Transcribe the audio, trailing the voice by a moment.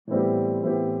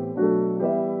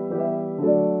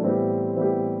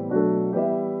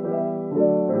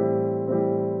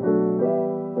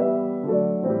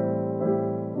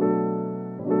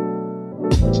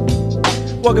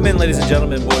Welcome in, ladies and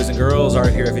gentlemen, boys and girls, our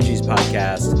Here Refugees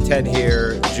podcast. Ted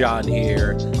here, John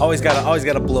here. Always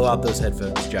gotta blow out those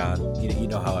headphones, John. You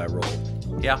know how I roll.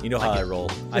 Yeah, you know how I roll.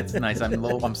 It's nice.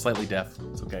 I'm slightly deaf.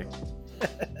 It's okay.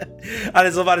 I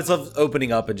just love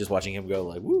opening up and just watching him go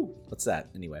like, "Woo, what's that?"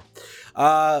 Anyway,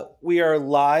 we are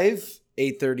live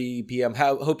 8:30 p.m.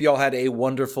 Hope you all had a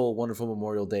wonderful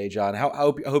Memorial Day, John. I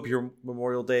hope your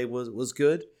Memorial Day was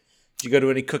good. Did you go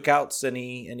to any cookouts,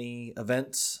 any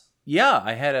events? Yeah,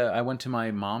 I went to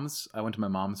my mom's. I went to my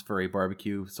mom's for a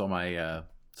barbecue. Saw my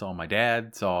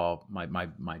dad. Saw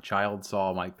my child.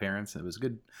 Saw my parents. It was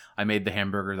good. I made the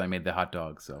hamburgers. I made the hot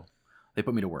dogs. So they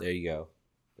put me to work. There you go.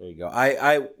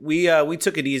 We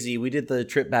took it easy. We did the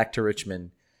trip back to Richmond,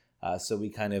 so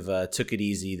we kind of took it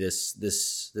easy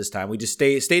this time. We just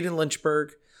stayed in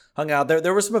Lynchburg, hung out there.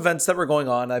 There were some events that were going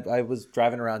on. I was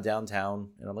driving around downtown,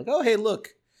 and I'm like, oh hey,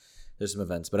 look, there's some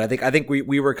events. But I think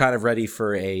we were kind of ready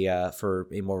for a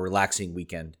more relaxing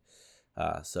weekend.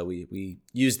 So we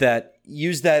used that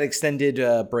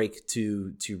extended break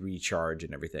to recharge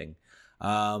and everything.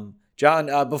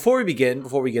 John, before we get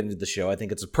into the show, I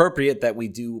think it's appropriate that we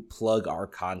do plug our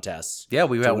contests. Yeah,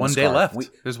 we got 1 day left.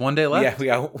 There's 1 day left. Yeah, we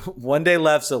got 1 day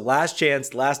left. So last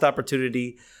chance, last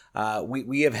opportunity.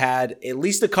 We have had at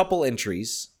least a couple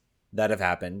entries that have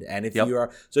happened. And if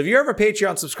you're ever a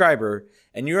Patreon subscriber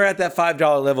and you're at that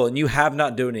 $5 level and you have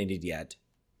not donated yet,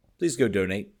 please go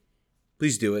donate.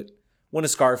 Please do it. Win a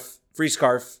scarf, free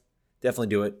scarf. Definitely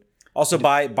do it. Also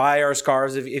buy our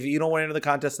scarves. If you don't want to enter the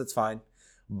contest, that's fine.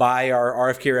 Buy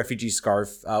our RFK refugee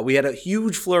scarf. We had a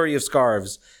huge flurry of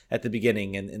scarves at the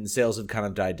beginning, and the sales have kind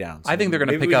of died down. So I think they're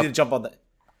going to pick up. Jump on that.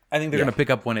 I think they're going to pick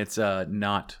up when it's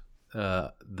not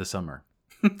the summer.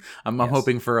 I'm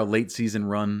hoping for a late season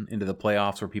run into the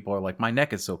playoffs where people are like, "My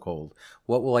neck is so cold.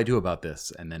 What will I do about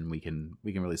this?" And then we can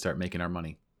really start making our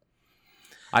money.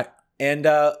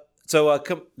 Go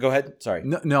ahead. Sorry.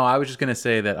 No, I was just going to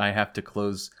say that I have to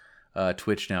close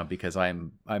Twitch now because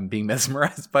I'm being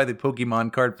mesmerized by the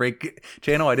Pokemon card break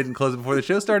channel. I didn't close it before the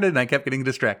show started, and I kept getting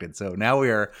distracted. So now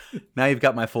you've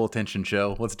got my full attention,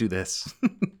 show. Let's do this.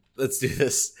 Let's do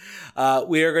this.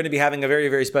 We are going to be having a very,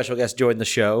 very special guest join the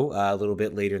show a little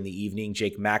bit later in the evening,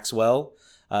 Jake Maxwell.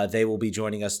 They will be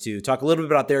joining us to talk a little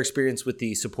bit about their experience with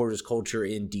the supporters culture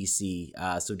in DC.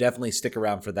 So definitely stick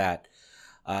around for that.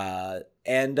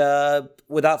 And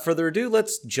without further ado,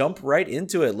 let's jump right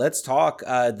into it. Let's talk.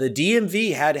 The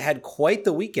DMV had quite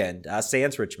the weekend.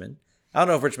 Sans Richmond. I don't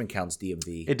know if Richmond counts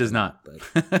DMV. It does not. But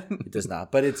it does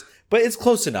not. But it's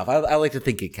close enough. I like to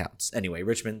think it counts. Anyway,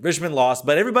 Richmond lost,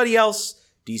 but everybody else,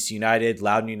 DC United,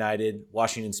 Loudoun United,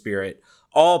 Washington Spirit,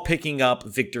 all picking up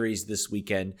victories this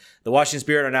weekend. The Washington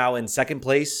Spirit are now in second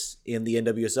place in the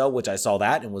NWSL, which I saw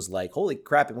that and was like, holy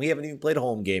crap! And we haven't even played a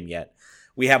home game yet.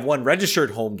 We have one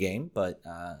registered home game, but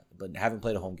haven't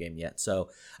played a home game yet. So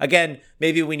again,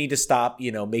 maybe we need to stop,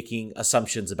 making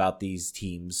assumptions about these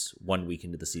teams 1 week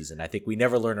into the season. I think we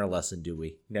never learn our lesson, do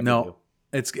we? Never do.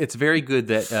 It's very good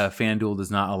that FanDuel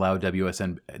does not allow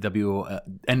NWSL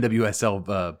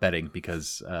betting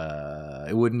because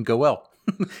it wouldn't go well.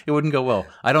 It wouldn't go well.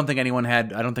 I don't think anyone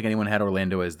had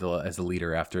Orlando as the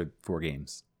leader after 4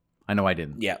 games. I know I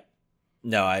didn't. Yeah.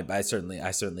 No, I certainly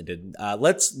didn't.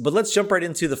 Let's jump right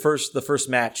into the first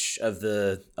match of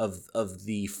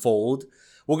the fold.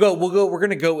 We're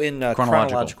gonna go in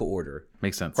chronological order.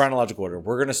 Makes sense. Chronological order.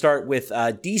 We're gonna start with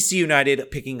DC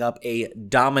United picking up a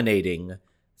dominating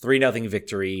 3-0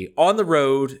 victory on the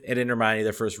road at Inter Miami,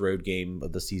 their first road game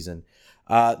of the season.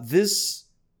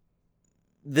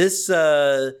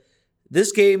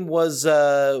 This game was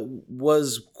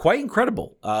quite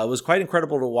incredible. It was quite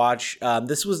incredible to watch.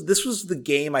 This was the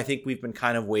game I think we've been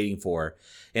kind of waiting for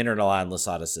in our Milan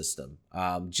Lasada system.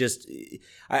 I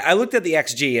looked at the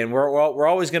XG, and we're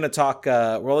always going to talk.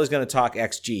 We're always going to talk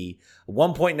XG.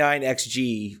 1.9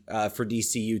 XG for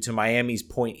DCU to Miami's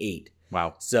 0.8.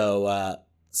 Wow. So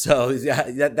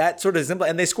that sort of simple,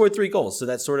 and they scored 3 goals. So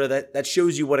that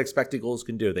shows you what expected goals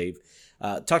can do. They've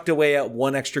tucked away at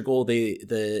 1 extra goal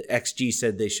the XG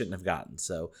said they shouldn't have gotten.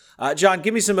 So, John,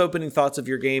 give me some opening thoughts of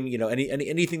your game.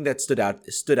 Anything that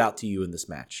stood out to you in this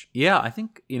match. Yeah, I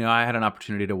think I had an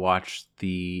opportunity to watch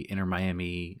the Inter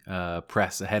Miami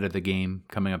press ahead of the game,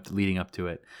 leading up to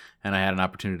it, and I had an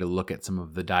opportunity to look at some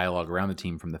of the dialogue around the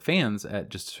team from the fans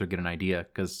just to get an idea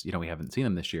because we haven't seen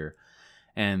them this year,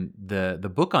 and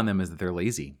the book on them is that they're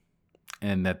lazy.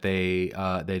 And that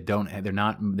they're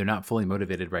not fully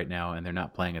motivated right now, and they're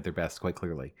not playing at their best quite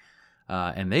clearly,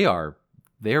 and they are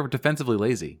defensively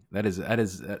lazy. That's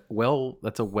a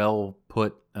well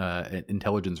put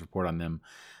intelligence report on them,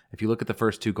 if you look at the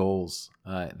first 2 goals,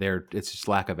 it's just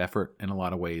lack of effort in a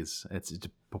lot of ways. It's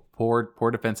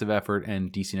poor defensive effort,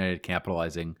 and DC United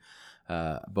capitalizing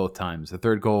both times. The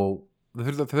third goal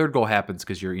happens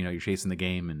because you're chasing the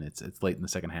game, and it's late in the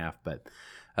second half. But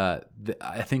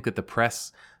I think that the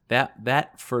press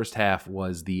that first half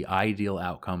was the ideal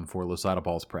outcome for Losada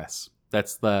Ball's press.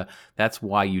 That's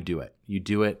why you do it. You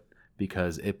do it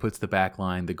because it puts the back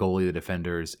line, the goalie, the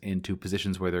defenders into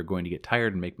positions where they're going to get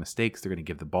tired and make mistakes. They're going to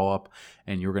give the ball up,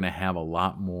 and you're going to have a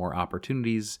lot more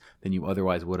opportunities than you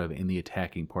otherwise would have in the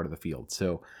attacking part of the field.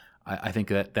 So I think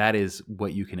that is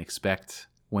what you can expect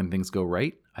when things go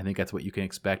right. I think that's what you can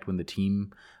expect when the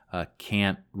team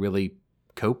can't really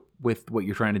cope with what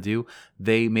you're trying to do.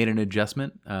 They made an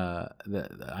adjustment. I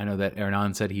know that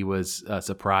Hernan said he was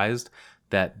surprised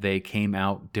that they came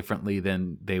out differently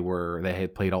than they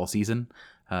had played all season,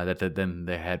 than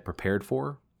they had prepared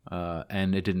for,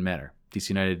 and it didn't matter. DC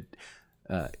United,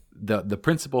 the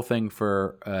principal thing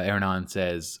for Hernan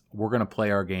says, we're going to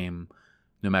play our game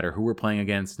no matter who we're playing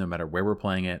against, no matter where we're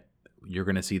playing it. You're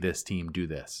going to see this team do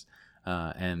this.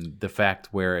 And the fact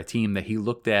where a team that he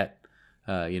looked at,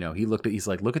 he's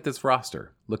like, look at this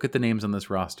roster, look at the names on this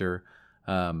roster,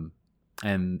 and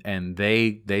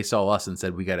they saw us and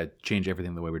said, we got to change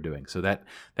everything the way we're doing. So that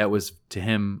was to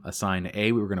him a sign that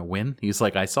we were going to win. He's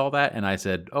like, I saw that and I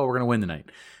said, oh, we're going to win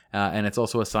tonight. And it's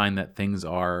also a sign that things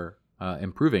are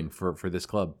improving for this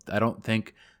club. I don't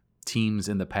think teams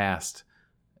in the past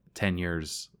 10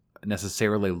 years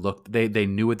necessarily they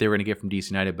knew what they were going to get from DC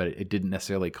United, but it didn't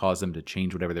necessarily cause them to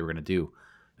change whatever they were going to do.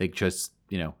 They just,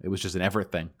 it was just an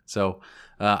effort thing. So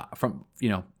from,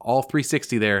 all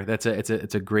 360 there,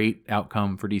 it's a great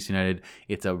outcome for DC United.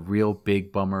 It's a real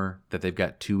big bummer that they've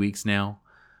got 2 weeks now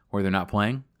where they're not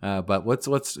playing. But let's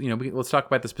talk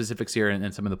about the specifics here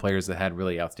and some of the players that had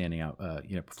really outstanding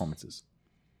performances.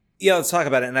 Yeah, let's talk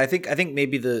about it. And I think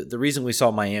maybe the reason we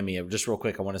saw Miami, just real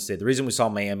quick, I want to say the reason we saw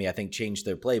Miami, I think, change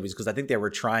their play was because I think they were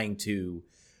trying to.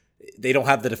 They don't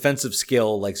have the defensive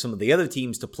skill like some of the other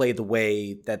teams to play the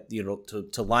way that,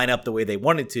 to line up the way they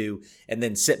wanted to and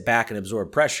then sit back and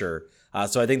absorb pressure.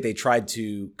 So I think they tried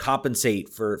to compensate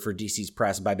for DC's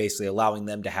press by basically allowing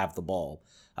them to have the ball.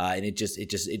 And it just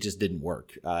didn't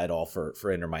work at all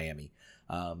for Inter Miami.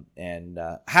 And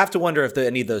have to wonder if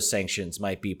any of those sanctions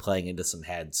might be playing into some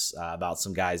heads about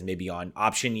some guys maybe on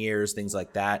option years, things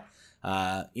like that.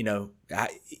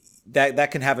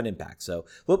 That can have an impact. So,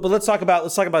 but let's talk about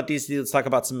DC. Let's talk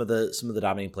about some of the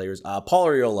dominating players. Paul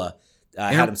Arriola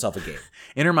had himself a game.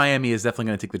 Inter Miami is definitely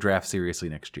going to take the draft seriously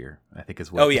next year, I think,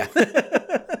 as well. Oh yeah.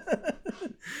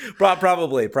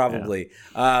 Probably.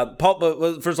 Yeah.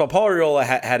 First of all, Paul Arriola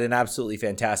had an absolutely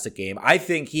fantastic game. I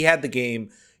think he had the game.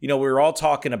 We were all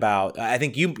talking about. I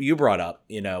think you brought up.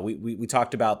 We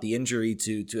talked about the injury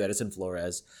to Edison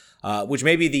Flores, which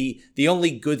may be the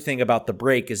only good thing about the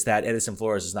break is that Edison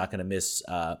Flores is not going to miss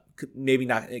maybe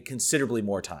not considerably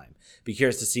more time. Be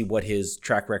curious to see what his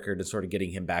track record and sort of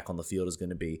getting him back on the field is going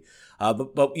to be.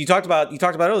 But you talked about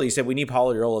earlier. You said we need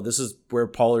Paul Arriola. This is where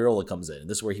Paul Arriola comes in.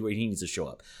 This is where he needs to show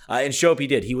up. And show up he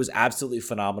did. He was absolutely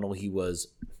phenomenal. He was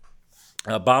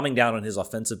bombing down on his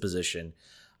offensive position.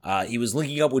 He was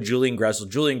linking up with Julian Gressel.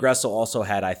 Julian Gressel also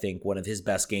had, I think, one of his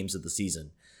best games of the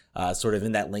season. Sort of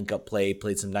in that link-up play,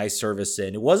 played some nice service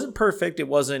in. It wasn't perfect, it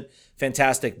wasn't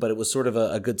fantastic, but it was sort of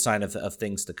a good sign of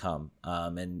things to come.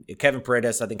 And Kevin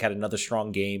Paredes, I think, had another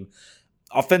strong game.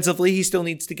 Offensively, he still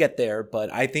needs to get there,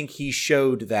 but I think he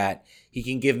showed that he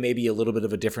can give maybe a little bit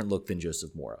of a different look than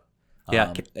Joseph Mora.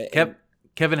 Yeah,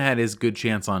 Kevin had his good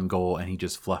chance on goal, and he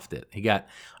just fluffed it.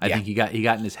 I think he got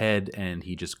in his head, and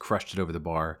he just crushed it over the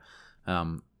bar.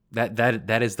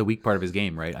 That is the weak part of his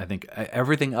game, right? I think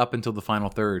everything up until the final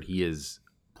third,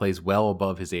 plays well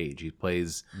above his age. He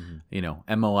plays,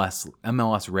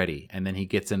 MLS ready, and then he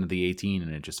gets into the 18,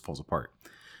 and it just falls apart.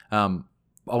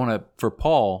 For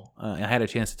Paul, I had a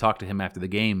chance to talk to him after the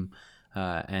game,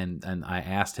 and I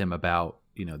asked him about,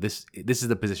 this is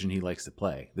the position he likes to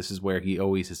play. This is where he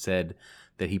always has said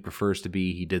that he prefers to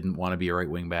be. He didn't want to be a right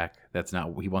wing back.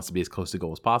 He wants to be as close to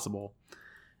goal as possible.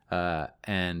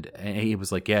 And he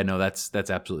was like, yeah, no, that's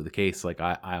absolutely the case. Like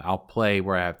I'll play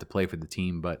where I have to play for the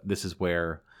team, but this is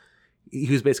where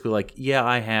he was basically like, yeah,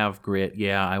 I have grit.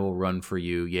 Yeah, I will run for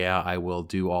you. Yeah, I will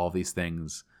do all these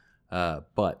things.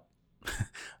 But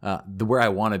where I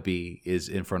want to be is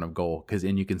in front of goal,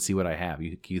 and you can see what I have.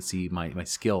 You can see my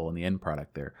skill and the end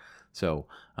product there. So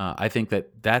I think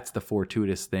that's the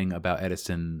fortuitous thing about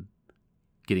Edison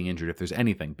getting injured, if there's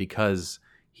anything, because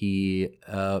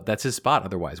that's his spot.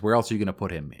 Otherwise, where else are you going to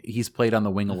put him? He's played on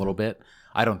the wing a little bit.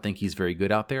 I don't think he's very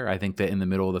good out there. I think that in the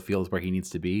middle of the field is where he needs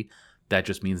to be. that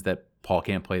just means that Paul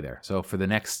can't play there. So for the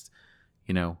next,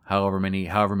 however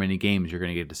many games, you're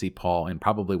going to get to see Paul in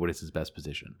probably what is his best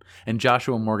position. And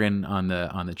Joshua Morgan on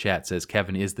the chat says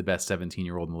Kevin is the best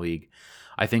 17-year-old in the league.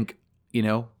 I think,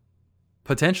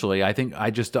 potentially. I think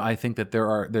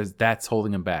that that's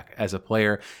holding him back as a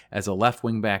player, as a left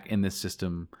wing back in this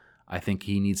system. I think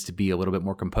he needs to be a little bit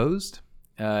more composed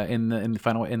in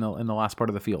the last part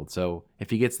of the field. So if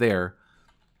he gets there,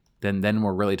 then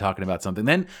we're really talking about something.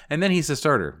 Then he's a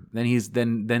starter.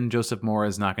 Then Joseph Mora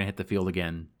is not going to hit the field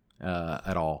again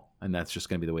at all, and that's just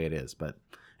going to be the way it is. But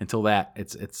until that,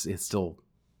 it's still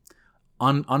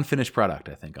unfinished product.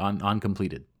 I think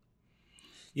uncompleted.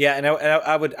 Yeah, and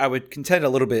I would contend a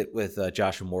little bit with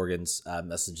Joshua Morgan's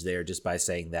message there, just by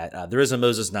saying that there is a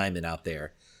Moses Nyman out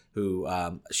there who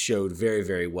showed very,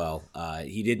 very well.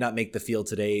 He did not make the field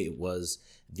today. It was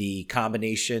the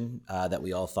combination that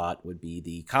we all thought would be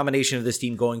the combination of this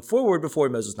team going forward before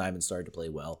Moses Nyman started to play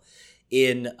well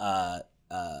in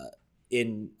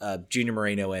Junior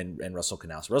Moreno and Russell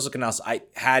Canouse. Russell Canouse,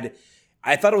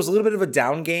 I thought it was a little bit of a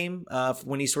down game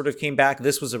when he sort of came back.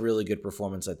 This was a really good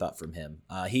performance, I thought, from him.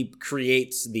 He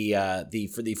creates for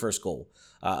the first goal,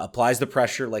 applies the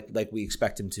pressure like we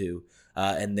expect him to,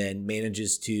 and then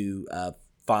manages to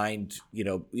find,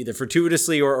 either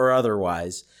fortuitously or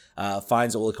otherwise,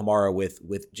 finds Ola Kamara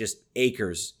with just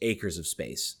acres of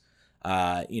space.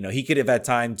 He could have had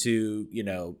time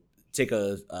to,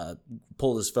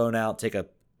 pull his phone out, take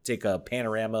a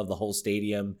panorama of the whole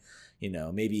stadium,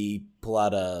 maybe pull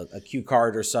out a cue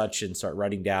card or such and start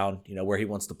writing down, where he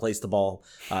wants to place the ball,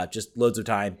 just loads of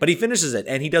time. But he finishes it,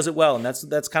 and he does it well, and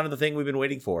that's kind of the thing we've been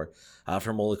waiting for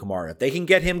from Ola Kamara. If they can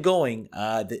get him going,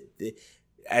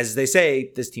 as they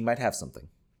say, this team might have something.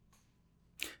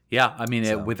 Yeah, I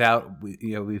mean,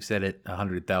 we've said it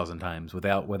 100,000 times.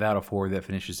 Without a forward that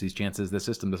finishes these chances, the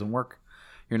system doesn't work.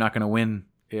 You're not going to win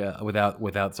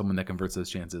without someone that converts those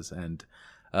chances, and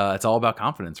it's all about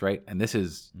confidence, right? And this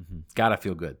is got to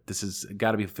feel good. This is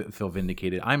got to feel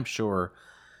vindicated. I'm sure,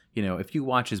 if you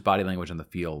watch his body language on the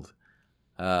field,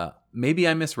 maybe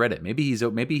I misread it. Maybe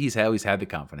he's always had the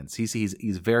confidence.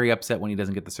 He's very upset when he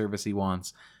doesn't get the service he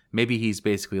wants. Maybe he's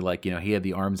basically like, he had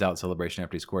the arms out celebration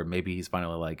after he scored. Maybe he's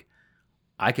finally like,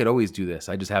 I could always do this.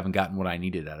 I just haven't gotten what I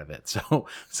needed out of it.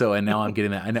 So, and now I'm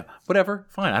getting that. I know, whatever,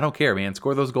 fine. I don't care, man.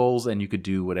 Score those goals, and you could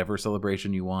do whatever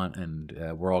celebration you want, and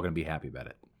we're all going to be happy about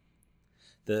it.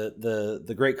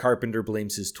 The great carpenter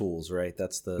blames his tools, right?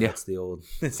 That's the old.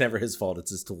 It's never his fault.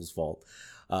 It's his tool's fault.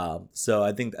 So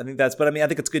I think that's. But I mean, I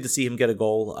think it's good to see him get a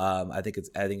goal. I think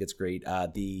it's great.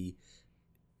 Go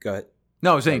ahead.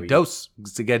 No, I was saying Dose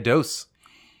to get Dose.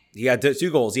 He got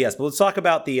 2 goals, yes. But let's talk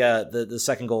about the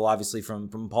second goal, obviously from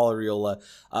Paul Arriola,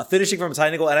 finishing from a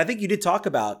tiny goal. And I think you did talk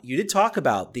about the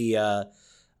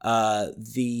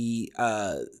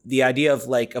idea of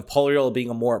Paul Arriola being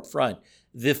more up front.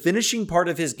 The finishing part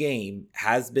of his game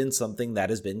has been something that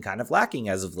has been kind of lacking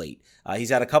as of late. He's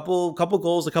had a couple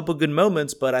goals, a couple good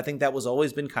moments, but I think that was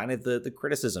always been kind of the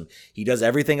criticism. He does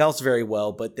everything else very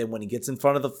well, but then when he gets in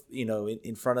front of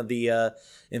in front of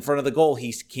the goal,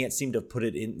 he can't seem to put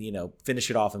it in, finish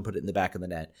it off and put it in the back of the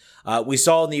net. We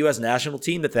saw in the U.S. national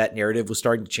team that narrative was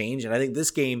starting to change, and I think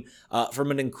this game,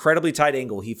 from an incredibly tight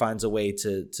angle, he finds a way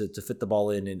to fit the ball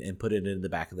in and put it in the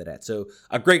back of the net. So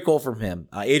a great goal from him.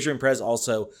 Adrian Perez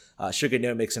also,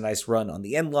 Shugano makes a nice run on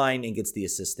the end line and gets the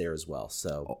assist there as well.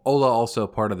 So Ola also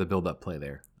part of the build-up play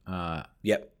there.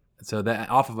 Yep. So that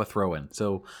off of a throw-in.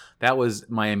 So that was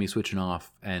Miami switching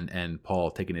off and Paul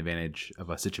taking advantage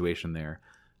of a situation there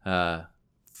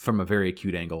from a very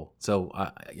acute angle. So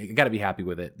you got to be happy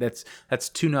with it. That's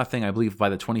 2-0, I believe, by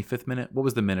the 25th minute. What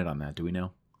was the minute on that? Do we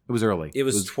know? It was early. It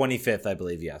was 25th, I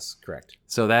believe. Yes, correct.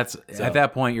 So at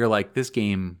that point, you're like, this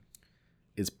game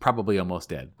is probably almost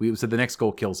dead. We said the next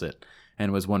goal kills it,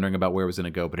 and was wondering about where it was going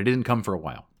to go, but it didn't come for a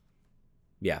while.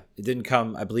 Yeah, it didn't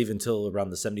come, I believe, until around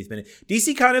the 70th minute.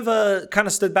 DC kind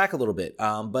of stood back a little bit,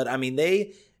 but I mean,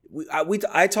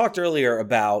 I talked earlier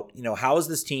about how is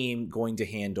this team going to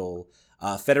handle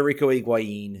Federico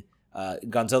Higuain,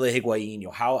 Gonzalo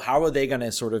Higuain? How are they going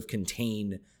to sort of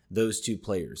contain those two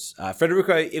players?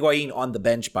 Federico Higuain on the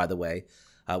bench, by the way.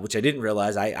 Which I didn't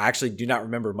realize. I actually do not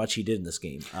remember much he did in this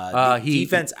game. He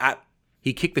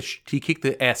kicked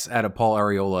the S out of Paul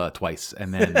Arriola twice,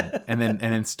 and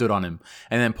then stood on him,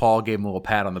 and then Paul gave him a little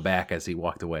pat on the back as he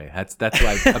walked away. That's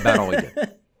like about all he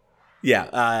did.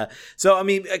 Yeah. So I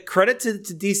mean, credit to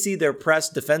DC, their press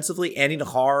defensively. Andy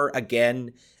Nahar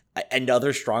again.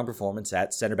 Another strong performance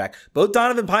at center back. Both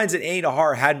Donovan Pines and Andy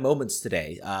Nahar had moments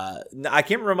today. I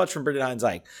can't remember much from Brendan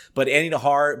Hines-Ike, but Andy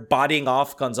Nahar bodying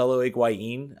off Gonzalo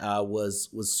Higuain was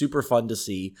super fun to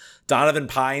see. Donovan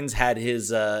Pines had his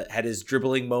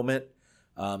dribbling moment,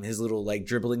 his little like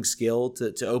dribbling skill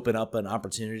to open up an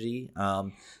opportunity.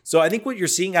 So I think what you're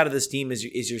seeing out of this team is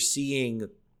you're seeing,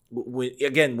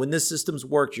 when this system's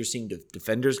worked, you're seeing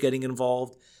defenders getting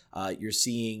involved. You're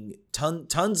seeing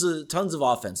tons of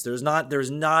offense. There's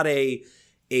not a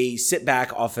sit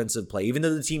back offensive play, even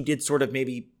though the team did sort of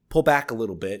maybe pull back a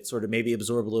little bit, sort of maybe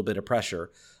absorb a little bit of pressure.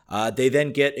 They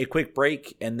then get a quick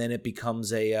break, and then it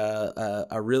becomes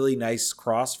a really nice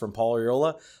cross from Paul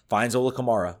Arriola, finds Ola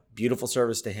Kamara. Beautiful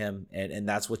service to him, and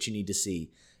that's what you need to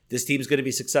see. This team's going to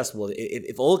be successful.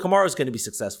 If Ola Kamara is going to be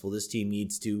successful, this team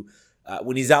needs to,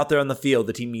 when he's out there on the field,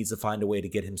 the team needs to find a way to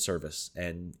get him service.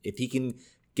 And if he can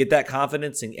get that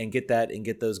confidence and get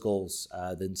those goals,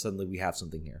 then suddenly we have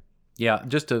something here. Yeah,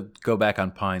 just to go back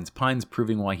on Pines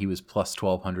proving why he was plus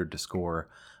 1,200 to score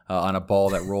on a ball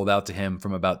that rolled out to him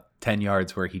from about 10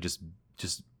 yards, where he just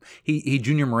he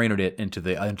Junior Moreno'd it into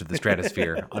the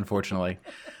stratosphere, unfortunately.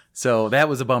 So that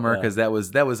was a bummer, because that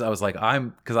was I was like,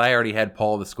 because I already had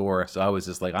Paul to score, so I was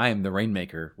just like, I am the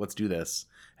rainmaker. Let's do this,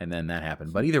 and then that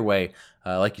happened. But either way,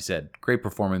 like you said, great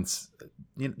performance.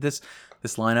 This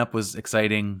lineup was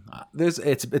exciting.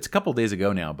 It's a couple days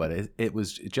ago now, but it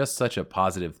was just such a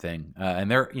positive thing. And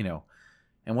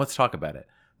let's talk about it.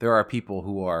 There are people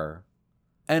who are,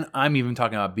 and I'm even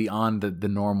talking about beyond the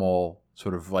normal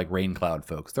sort of like rain cloud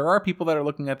folks. There are people that are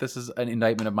looking at this as an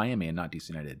indictment of Miami and not DC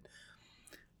United.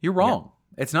 You're wrong.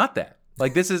 Yeah. It's not that.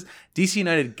 Like, this is DC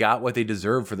United got what they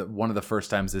deserved for one of the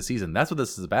first times this season. That's what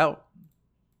this is about.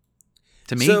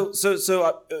 To me. So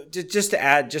just to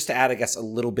add, I guess a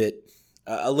little bit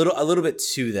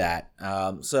to that.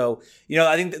 I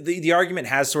think the argument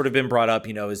has sort of been brought up.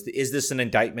 Is this an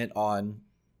indictment on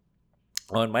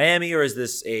Miami, or is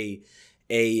this I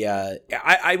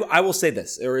will say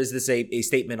this, or is this a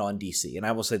statement on DC? And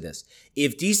I will say this: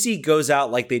 if DC goes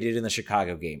out like they did in the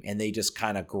Chicago game and they just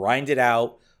kind of grind it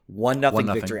out,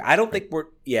 1-0 victory, I don't think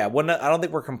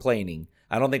we're complaining.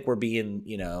 I don't think we're being,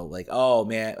 like, oh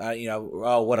man,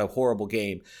 what a horrible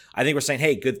game. I think we're saying,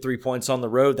 hey, good 3 points on the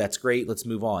road. That's great. Let's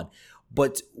move on.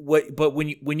 But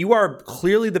when you are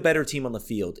clearly the better team on the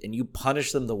field and you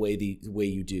punish them the way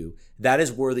you do, that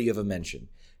is worthy of a mention,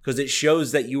 because it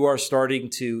shows that you are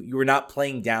not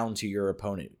playing down to your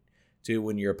opponent, to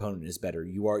when your opponent is better.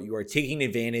 You are taking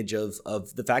advantage of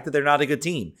the fact that they're not a good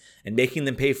team and making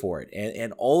them pay for it.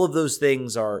 And all of those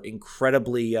things are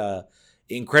incredibly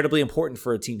important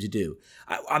for a team to do.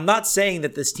 I'm not saying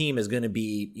that this team is going to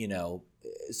be,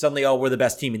 suddenly, we're the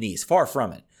best team in the East. Far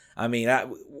from it. I mean,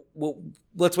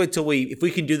 let's wait till if we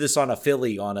can do this on a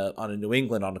Philly, on a New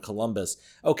England, on a Columbus,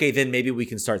 okay, then maybe we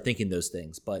can start thinking those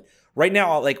things. But right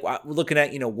now, like, we're looking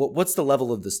at, what's the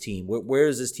level of this team? Where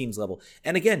is this team's level?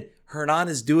 And again, Hernan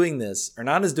is doing this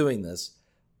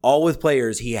all with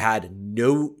players he had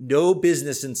no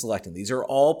business in selecting. These are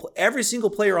every single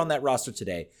player on that roster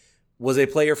today was a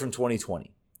player from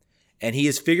 2020. And he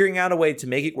is figuring out a way to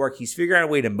make it work. He's figuring out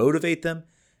a way to motivate them.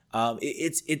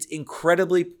 It's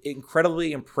incredibly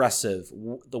impressive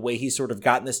the way he's sort of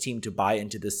gotten this team to buy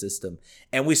into this system.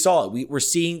 And we saw it. We're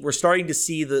starting to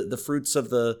see the fruits of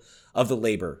the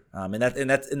labor. And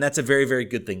that's a very, very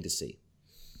good thing to see.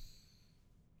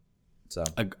 So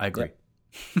I agree.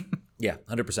 Yeah,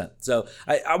 100%. So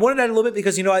I wanted to add a little bit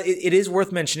because, it is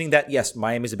worth mentioning that, yes,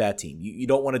 Miami's a bad team. You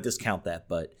don't want to discount that,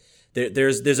 but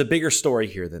there's a bigger story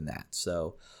here than that.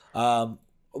 So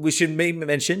we should maybe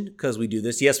mention, because we do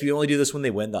this, yes, we only do this when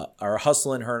they win, our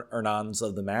Hustle and Hernans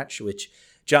of the match, which,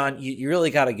 John, you really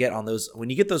got to get on those. When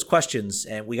you get those questions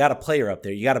and we got a player up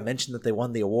there, you got to mention that they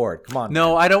won the award. Come on.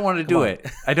 No, man. I don't want to do it.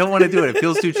 I don't want to do it. It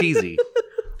feels too cheesy.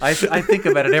 I think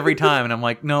about it every time, and I'm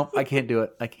like, no, I can't do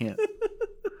it. I can't.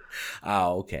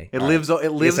 Oh, okay. It lives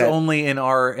only in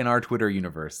our Twitter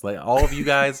universe. Like, all of you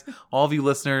guys, all of you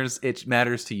listeners, it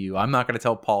matters to you. I'm not going to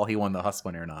tell Paul he won the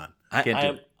Hustle or not. I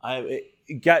can't do it.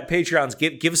 Got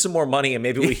Patreons. Give us some more money, and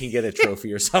maybe we can get a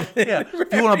trophy or something. Yeah.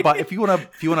 If you want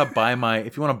to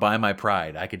buy my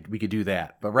pride, we could do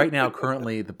that. But right now,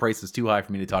 currently, the price is too high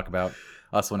for me to talk about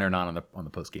Hustle or not on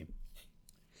the post game.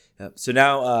 So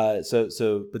now, Ola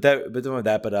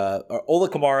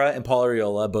Kamara and Paul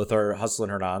Arriola both are Hustle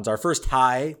and Hernans. Our first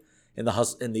tie in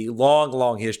the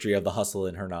long history of the Hustle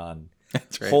and Hernan.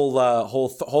 That's right.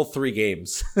 Whole 3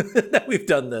 games that we've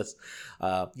done this.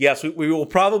 Yes, we will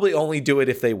probably only do it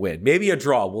if they win. Maybe a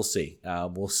draw. We'll see.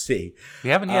 We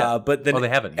haven't yet. But then they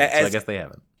haven't yet. So I guess they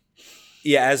haven't.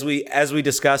 Yeah, as we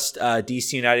discussed,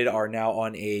 DC United are now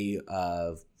on a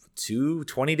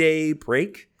 20-day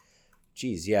break.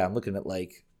 Jeez, yeah, I'm looking at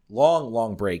like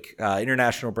long break,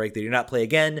 international break. They do not play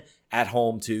again at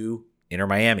home to Inter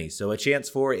Miami, so a chance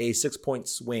for a 6-point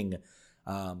swing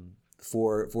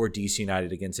for DC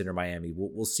United against Inter Miami.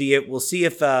 We'll see it. We'll see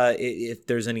if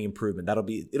there's any improvement.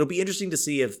 It'll be interesting to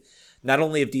see if not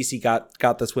only if DC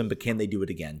got this win, but can they do it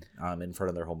again in front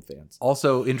of their home fans.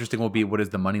 Also interesting will be, what is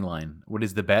the money line? What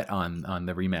is the bet on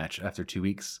the rematch after 2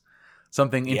 weeks?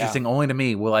 Something interesting only to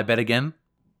me. Will I bet again?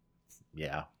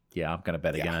 Yeah, I'm gonna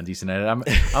bet again on DC United. I'm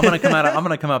gonna come out. I'm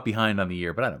gonna come out behind on the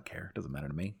year, but I don't care. It doesn't matter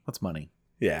to me. What's money?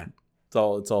 Yeah, it's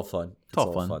all fun. It's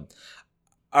all fun.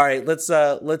 All right, let's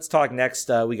talk next.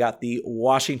 We got the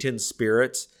Washington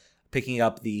Spirit picking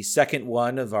up the second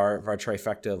one of our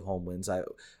trifecta of home wins.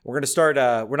 We're going to start.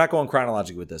 We're not going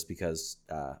chronologically with this because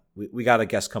we got a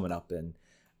guest coming up, and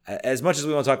as much as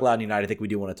we want to talk Loudoun United, I think we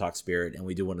do want to talk Spirit, and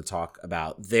we do want to talk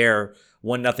about their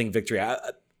 1-0 victory.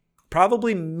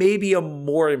 Probably maybe a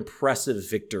more impressive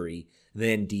victory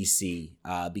than DC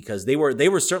because they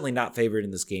were certainly not favored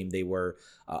in this game. They were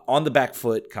on the back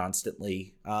foot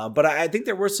constantly, but I think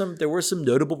there were some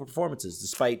notable performances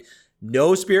despite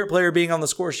no Spirit player being on the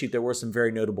score sheet. There were some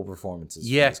very notable performances.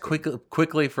 Yeah,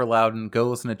 quickly for Loudoun, go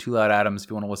listen to Too Loud Adams if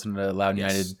you want to listen to Loudoun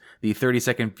United. The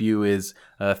 30-second view is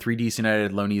 3 DC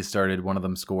United loanees started, one of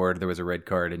them scored, there was a red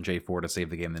card, and Jay Ford to save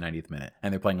the game in the 90th minute,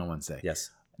 and they're playing on Wednesday. Yes.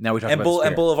 Now we talk about Spirit.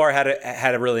 And Boulevard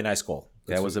had a really nice goal.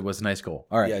 That was a nice goal.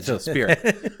 All right, yeah, so Spirit.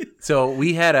 So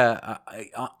we had I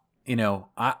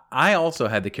also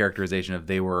had the characterization of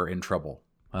they were in trouble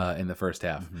in the first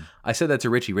half. Mm-hmm. I said that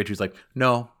to Richie. Richie was like,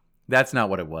 no, that's not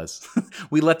what it was.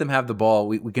 We let them have the ball.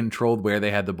 We controlled where they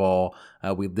had the ball.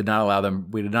 We did not allow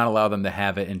them to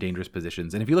have it in dangerous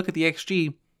positions. And if you look at the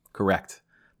XG, correct.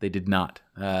 They did not.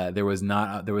 There were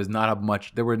not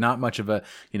much of a,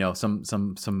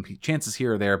 some chances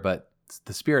here or there, but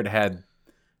the Spirit had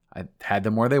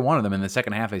them where they wanted them. In the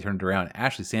second half, they turned it around.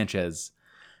 Ashley Sanchez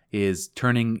is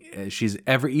turning.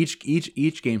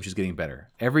 Each game she's getting better.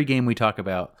 Every game we talk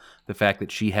about the fact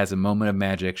that she has a moment of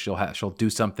magic. She'll do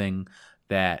something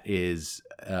that is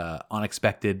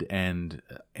unexpected and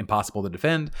impossible to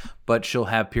defend, but she'll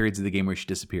have periods of the game where she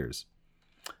disappears.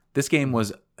 This game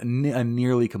was a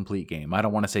nearly complete game. I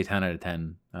don't want to say 10 out of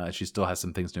 10. She still has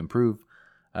some things to improve,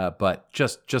 but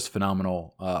just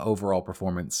phenomenal overall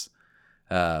performance.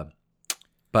 But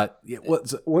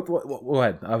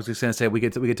what? I was just going to say we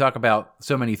could talk about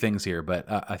so many things here, but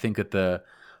I think that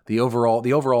the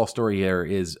overall story here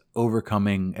is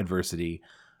overcoming adversity.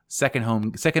 Second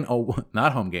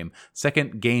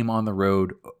game on the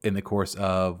road in the course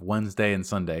of Wednesday and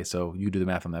Sunday. So you do the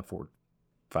math on that 4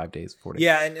 days.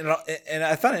 Yeah, and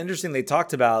I found it interesting. They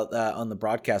talked about on the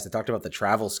broadcast. They talked about the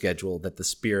travel schedule that the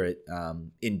Spirit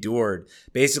endured.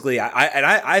 Basically,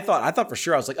 I thought for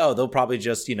sure, I was like, oh, they'll probably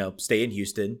just stay in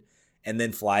Houston and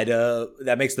then fly to.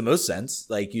 That makes the most sense.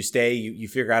 Like you stay, you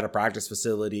figure out a practice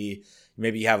facility.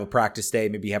 Maybe you have a practice day.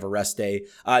 Maybe you have a rest day.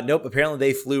 Nope. Apparently,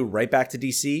 they flew right back to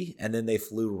DC, and then they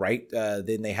flew right.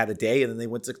 Then they had a day, and then they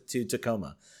went to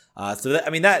Tacoma. So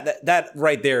that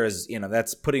right there is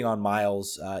that's putting on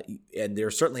miles, and they're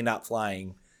certainly not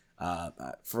flying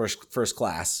first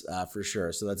class for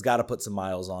sure. So that's got to put some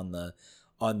miles on the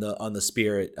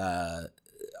Spirit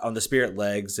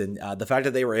legs, and the fact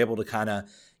that they were able to kind of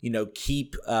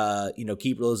keep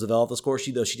Roosevelt the score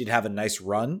sheet, though she did have a nice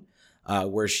run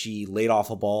where she laid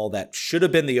off a ball that should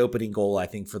have been the opening goal, I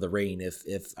think, for the Reign.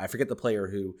 If I forget the player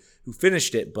who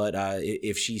finished it, but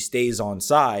if she stays on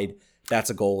side,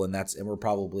 that's a goal, and we're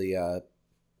probably 1-0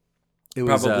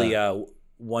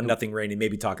 Reign, and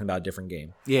maybe talking about a different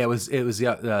game. Yeah, it was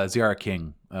Ziara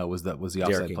King was the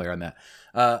offside player on that.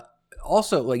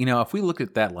 Also, if we look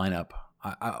at that lineup,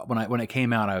 when it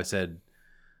came out, I said,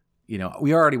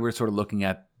 we already were sort of looking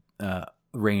at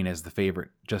Reign as the favorite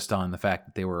just on the fact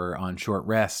that they were on short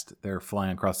rest. They're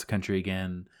flying across the country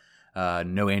again.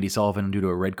 No Andy Sullivan due to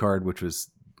a red card, which was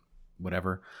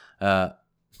whatever.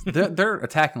 Their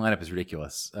attacking lineup is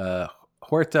ridiculous.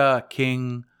 Huerta,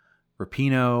 King,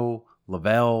 Rapinoe,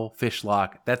 Lavelle,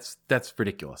 Fishlock. That's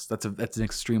ridiculous. That's an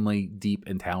extremely deep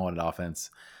and talented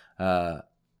offense,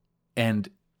 and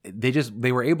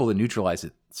they were able to neutralize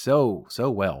it so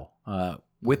well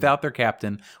without their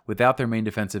captain, without their main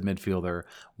defensive midfielder,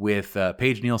 with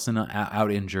Paige Nielsen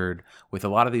out injured, with a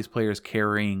lot of these players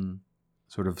carrying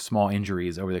sort of small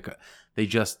injuries over they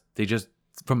just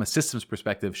from a systems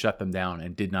perspective shut them down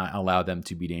and did not allow them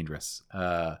to be dangerous.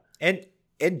 And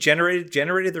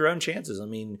generated their own chances. I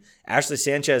mean, Ashley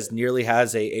Sanchez nearly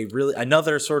has a really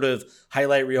another sort of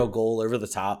highlight reel goal over the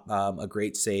top, a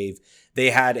great save.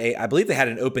 I believe they had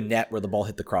an open net where the ball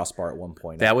hit the crossbar at one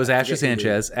point. That was Ashley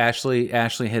Sanchez. Ashley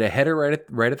hit a header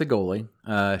right at the goalie.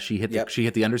 She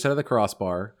hit the underside of the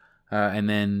crossbar, and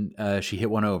then she hit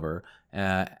one over.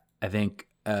 I think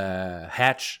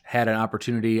Hatch had an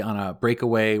opportunity on a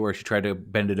breakaway where she tried to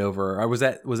bend it over. Or was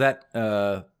that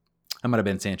that might have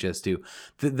been Sanchez too.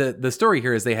 The story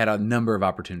here is they had a number of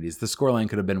opportunities. The scoreline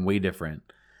could have been way different,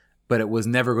 but it was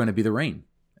never going to be the rain,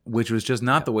 which was just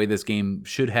not the way this game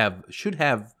should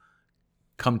have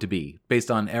come to be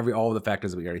based on all of the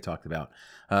factors that we already talked about.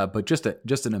 But just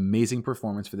an amazing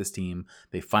performance for this team.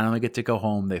 They finally get to go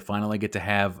home. They finally get to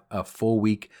have a full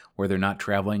week where they're not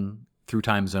traveling through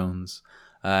time zones.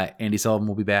 Andy Sullivan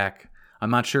will be back. I'm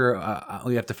not sure.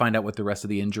 We have to find out what the rest of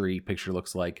the injury picture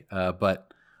looks like.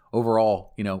 But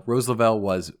overall, Rose Lavelle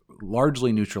was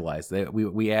largely neutralized.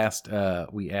 We asked who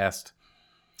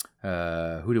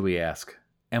do we ask?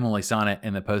 Emily Sonnet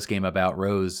in the post game about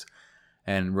Rose,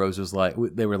 and Rose was like,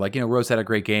 they were like, Rose had a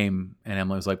great game, and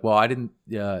Emily was like, well,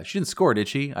 she didn't score, did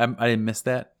she? I didn't miss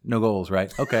that. No goals,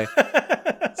 right? Okay,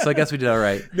 so I guess we did all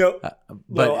right. No,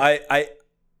 I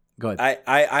go ahead.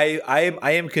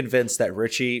 I am convinced that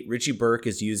Richie Burke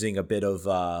is using a bit of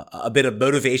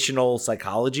motivational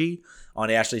psychology on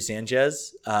Ashley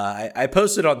Sanchez. I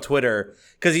posted on Twitter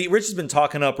because Rich has been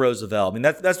talking up Rose Lavelle. I mean,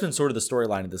 that's been sort of the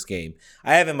storyline of this game.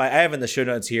 I have in the show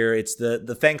notes here. It's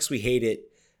the thanks we hate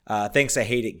it, thanks I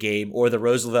hate it game, or the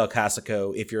Rose Lavelle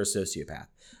Cassico if you're a sociopath,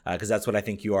 because that's what I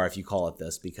think you are if you call it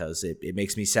this, because it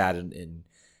makes me sad and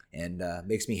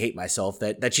makes me hate myself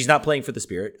that she's not playing for the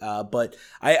Spirit. But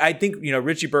I think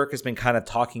Richie Burke has been kind of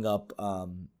talking up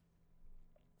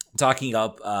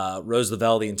Rose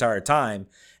Lavelle the entire time.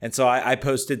 And so I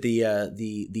posted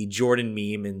the Jordan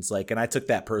meme and I took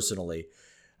that personally.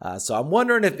 So I'm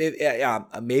wondering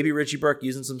if maybe Richie Burke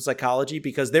using some psychology,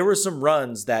 because there were some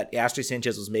runs that Ashley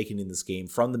Sanchez was making in this game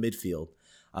from the midfield.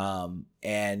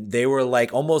 And they were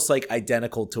almost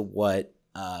identical to what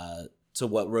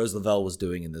Rose Lavelle was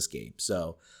doing in this game.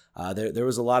 So there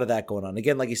was a lot of that going on.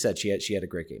 Again, like you said, she had a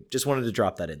great game. Just wanted to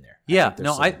drop that in there. Yeah,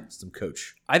 some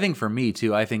coach. I think for me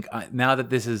too. I think now that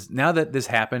this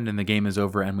happened and the game is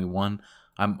over and we won,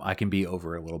 I can be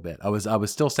over it a little bit. I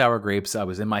was still sour grapes. I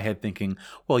was in my head thinking,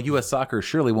 well, U.S. Soccer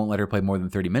surely won't let her play more than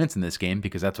 30 minutes in this game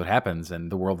because that's what happens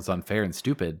and the world is unfair and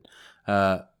stupid.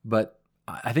 But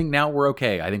I think now we're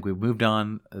okay. I think we've moved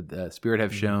on. The Spirit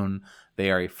have shown they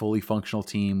are a fully functional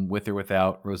team with or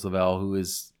without Rose Lavelle, who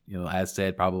is, as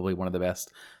said, probably one of the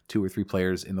best 2 or 3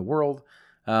 players in the world.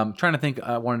 Trying to think,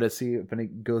 I wanted to see if I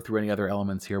go through any other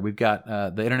elements here. We've got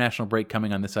the international break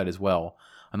coming on this side as well.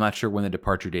 I'm not sure when the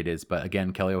departure date is, but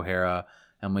again, Kelly O'Hara,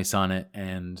 Emily Sonnet,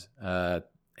 and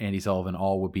Andy Sullivan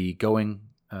all will be going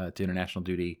to international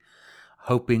duty.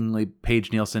 Hopingly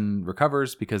Paige Nielsen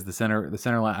recovers, because the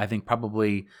center line, I think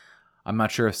probably, I'm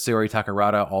not sure if Saori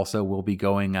Takarada also will be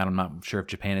going. I'm not sure if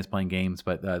Japan is playing games,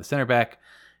 but the center back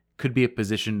could be a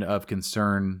position of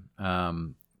concern.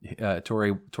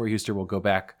 Tori Huster will go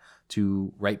back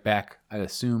to right back, I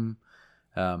assume.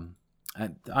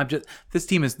 This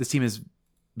team is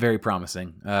very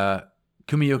promising.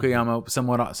 Kumi Yokoyama,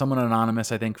 someone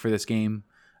anonymous, I think, for this game.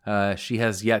 She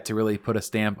has yet to really put a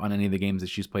stamp on any of the games that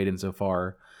she's played in so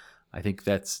far. I think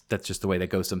that's just the way that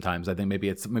goes sometimes. I think maybe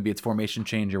it's formation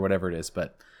change or whatever it is.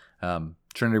 But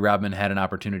Trinity Rodman had an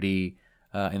opportunity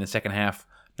in the second half.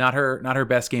 Not her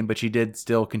best game, but she did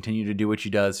still continue to do what she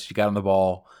does. She got on the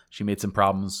ball. She made some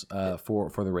problems for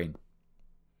the Reign.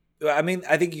 I mean,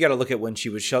 I think you got to look at when she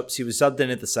was subbed in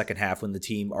at the second half when the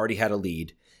team already had a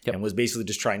lead. Yep. And was basically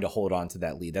just trying to hold on to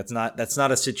that lead. That's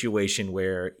not a situation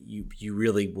where you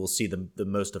really will see the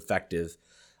most effective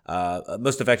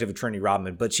of Trinity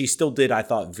Rodman. But she still did, I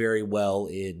thought, very well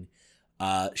in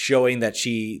showing that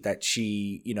she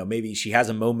maybe she has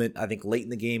a moment, I think, late in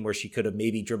the game where she could have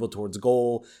maybe dribbled towards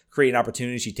goal, create an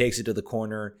opportunity. She takes it to the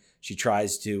corner. She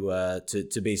tries to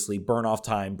basically burn off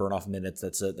time, burn off minutes.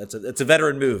 That's a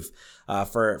veteran move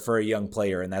for a young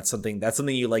player, and that's something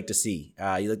you like to see.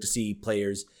 You like to see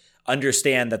players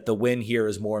understand that the win here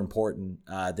is more important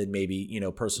than maybe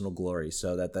personal glory.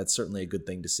 So that's certainly a good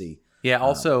thing to see. Yeah.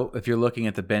 Also, if you're looking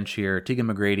at the bench here, Tegan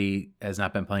McGrady has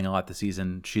not been playing a lot this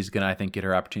season. She's going to, I think, get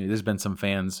her opportunity. There's been some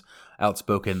fans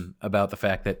outspoken about the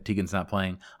fact that Tegan's not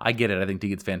playing. I get it. I think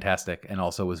Tegan's fantastic and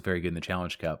also was very good in the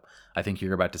Challenge Cup. I think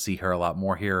you're about to see her a lot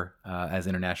more here as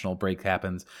international break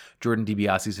happens. Jordan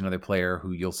DiBiase is another player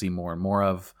who you'll see more and more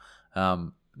of.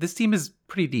 this team is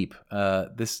pretty deep.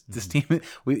 This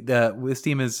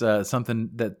team is something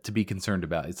that to be concerned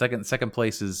about. Second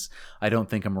place is, I don't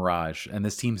think, a mirage, and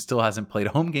this team still hasn't played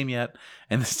a home game yet.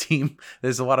 And this team,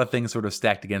 there's a lot of things sort of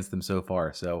stacked against them so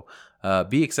far. So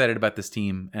be excited about this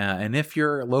team. And if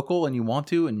you're local and you want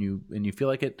to, and you feel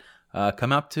like it,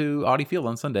 come out to Audi Field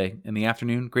on Sunday in the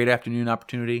afternoon. Great afternoon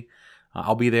opportunity.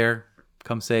 I'll be there.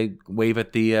 Come wave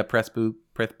at the press booth,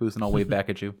 and I'll wave back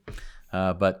at you.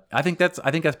 But I think that's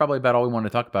probably about all we wanted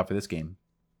to talk about for this game.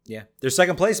 Yeah, they're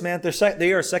second place, man.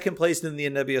 They are second place in the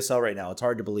NWSL right now. It's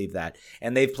hard to believe that,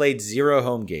 and they've played 0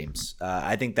 home games.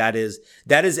 I think that is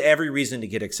every reason to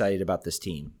get excited about this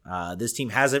team. This team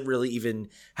hasn't really even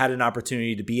had an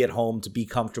opportunity to be at home, to be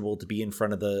comfortable, to be in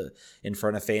front of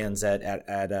fans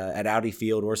at Audi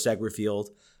Field or Segra Field.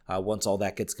 Once all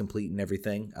that gets complete and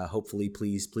everything, hopefully,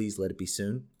 please let it be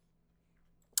soon.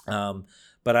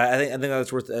 But I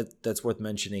think that's worth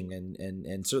mentioning,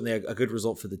 and certainly a good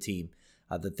result for the team,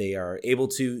 that they are able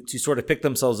to sort of pick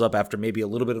themselves up after maybe a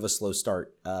little bit of a slow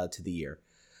start to the year.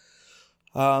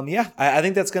 I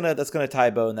think that's gonna tie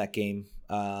a bow in that game.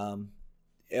 By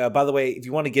the way, if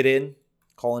you want to get in,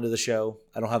 call into the show.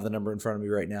 I don't have the number in front of me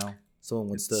right now. Someone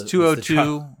wants to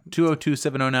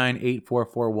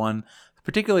 202-709-8441.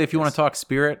 Particularly if you want to talk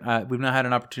Spirit. We've not had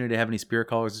an opportunity to have any Spirit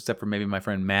callers except for maybe my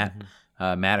friend Matt.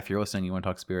 Matt, if you're listening, you want to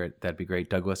talk Spirit, that'd be great.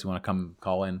 Douglas, you want to come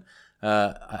call in?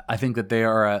 I think that they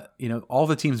are, all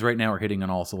the teams right now are hitting on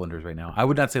all cylinders right now. I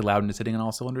would not say Loudoun is hitting on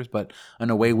all cylinders, but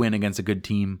an away win against a good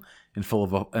team in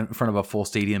front of a full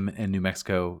stadium in New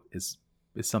Mexico is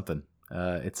something.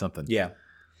 It's something. Yeah.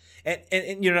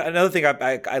 And another thing,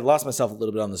 I lost myself a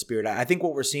little bit on the Spirit. I think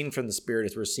what we're seeing from the Spirit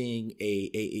is we're seeing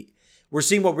we're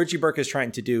seeing what Richie Burke is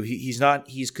trying to do.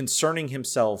 He's concerning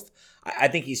himself. I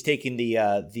think he's taking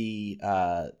if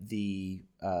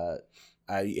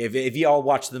y'all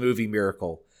watch the movie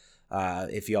Miracle,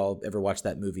 if y'all ever watched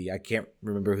that movie, I can't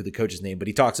remember who the coach's name, but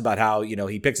he talks about how,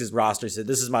 he picks his roster. He said,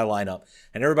 "This is my lineup."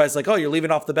 And everybody's like, "Oh, you're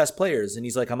leaving off the best players." And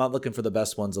he's like, "I'm not looking for the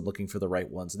best ones. I'm looking for the right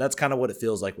ones." And that's kind of what it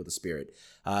feels like with the Spirit.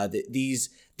 These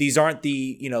aren't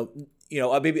the,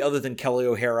 maybe other than Kelly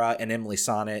O'Hara and Emily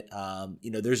Sonnet,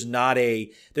 there's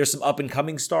some up and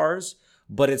coming stars,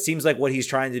 but it seems like what he's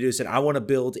trying to do is say, I want to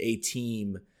build a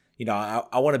team. I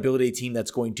want to build a team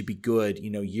that's going to be good,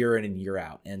 year in and year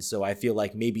out. And so I feel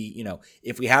like maybe,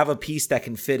 if we have a piece that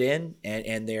can fit in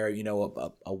and they're,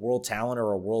 a world talent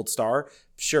or a world star,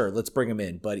 sure, let's bring them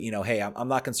in. But, hey, I'm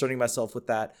not concerning myself with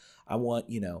that. I want,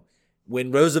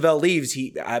 when Roosevelt leaves,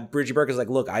 Bridgie Burke is like,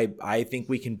 look, I think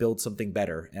we can build something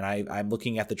better. And I'm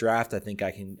looking at the draft. I think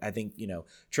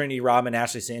Trinity Rodman,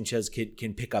 Ashley Sanchez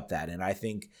can pick up that. And I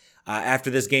think after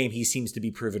this game, he seems to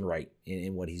be proven right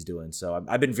in what he's doing. So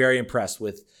I've been very impressed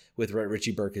with what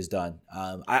Richie Burke has done.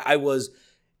 I was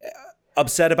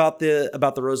upset about the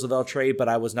Roosevelt trade, but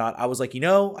I was not. I was like,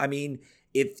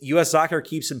 if U.S. Soccer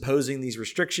keeps imposing these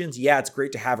restrictions, yeah, it's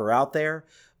great to have her out there.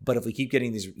 But if we keep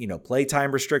getting these,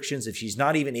 playtime restrictions, if she's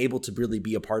not even able to really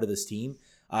be a part of this team,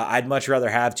 I'd much rather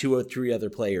have 2 or 3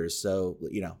 other players. So,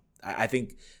 I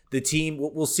think the team,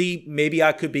 we'll see. Maybe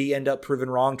I could end up proven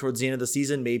wrong towards the end of the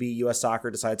season. Maybe U.S. Soccer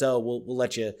decides, we'll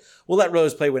let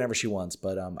Rose play whenever she wants.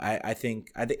 But I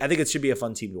think it should be a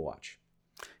fun team to watch.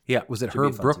 Yeah, was it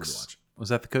Herb Brooks? Was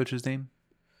that the coach's name?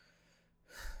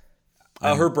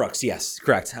 Herb Brooks, yes,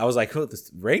 correct. I was like, "Oh, the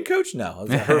rain coach?" No,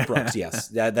 Herb Brooks. Yes,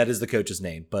 that is the coach's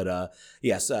name. But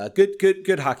yes,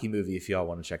 good hockey movie if y'all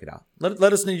want to check it out.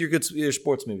 Let us know your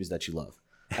sports movies that you love.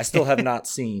 I still have not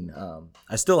seen.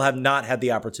 I still have not had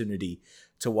the opportunity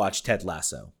to watch Ted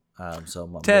Lasso.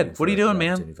 Ted, what are you doing,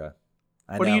 man?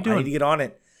 What are you doing? I need to get on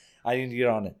it.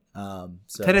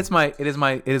 Ted,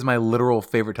 it is my literal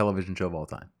favorite television show of all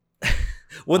time.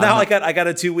 Well, now I got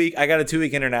a 2 week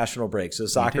international break, so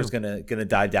soccer's gonna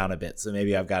die down a bit. So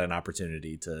maybe I've got an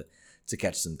opportunity to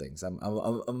catch some things. I'm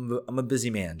a busy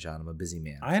man, John. I'm a busy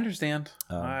man. I understand.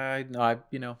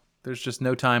 There's just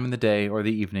no time in the day or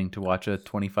the evening to watch a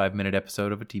 25-minute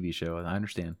episode of a TV show. I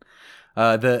understand.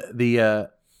 The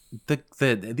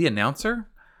announcer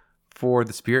for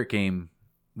the Spirit game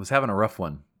was having a rough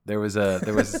one. There was some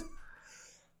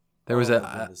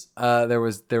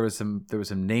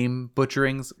name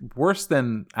butcherings worse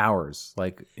than ours,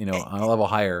 like on a level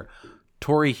higher.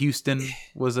 Tori Houston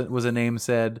was a name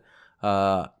said.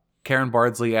 Karen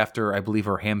Bardsley, after I believe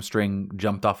her hamstring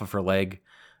jumped off of her leg,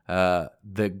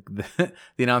 the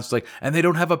announcer's like, and they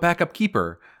don't have a backup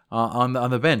keeper on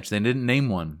the bench. They didn't name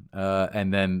one,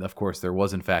 and then of course there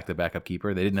was in fact a backup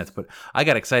keeper. They didn't have to put. I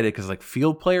got excited because like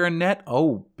field player in net.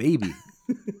 Oh baby,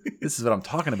 this is what I'm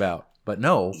talking about. But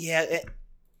no. Yeah.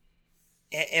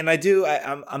 And I do.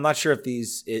 I'm not sure if the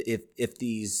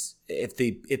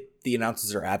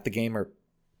announcers are at the game or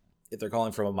if they're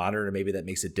calling from a monitor. Maybe that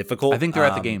makes it difficult. I think they're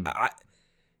at the game.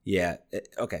 Yeah.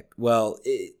 Okay. Well.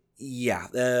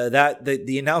 That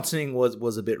the announcing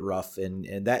was a bit rough,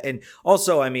 and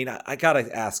also, I mean, I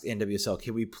gotta ask NWSL,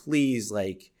 can we please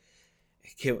there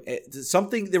was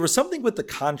something with the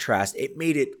contrast. It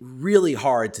made it really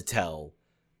hard to tell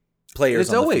players.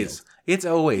 It's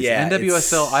always yeah,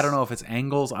 NWSL. I don't know if it's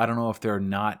angles. I don't know if they're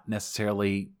not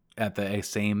necessarily at the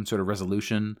same sort of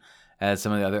resolution as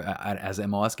some of the other as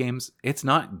MLS games. It's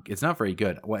not very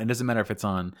good. Well, it doesn't matter if it's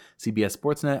on CBS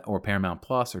Sportsnet or Paramount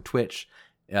Plus or Twitch.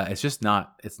 It's just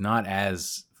not. It's not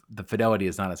as the fidelity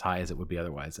is not as high as it would be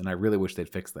otherwise. And I really wish they'd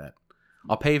fix that.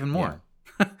 I'll pay even more.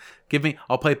 Yeah.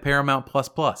 I'll play Paramount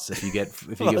Plus if you get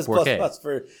 4K. Plus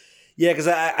because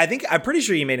I think I'm pretty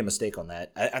sure you made a mistake on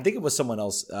that. I think it was someone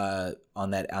else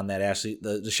on that Ashley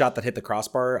the shot that hit the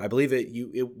crossbar. I believe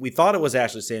we thought it was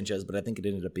Ashley Sanchez, but I think it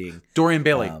ended up being Dorian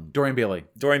Bailey. Dorian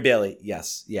Bailey.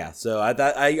 Yes, yeah. So I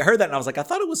heard that and I was like, I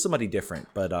thought it was somebody different,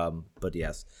 but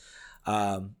yes.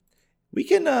 We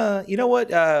can, you know what?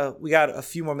 We got a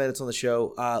few more minutes on the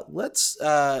show.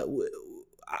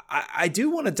 I do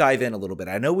want to dive in a little bit.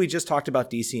 I know we just talked about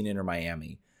DC and Inter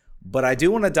Miami, but I do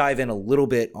want to dive in a little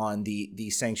bit on the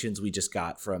sanctions we just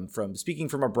got from speaking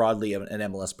from a broadly an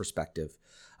MLS perspective.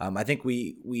 I think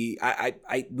we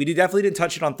definitely didn't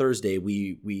touch it on Thursday.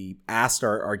 We asked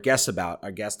our guest about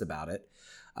it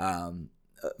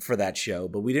for that show,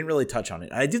 but we didn't really touch on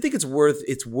it. And I do think it's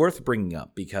worth bringing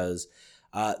up because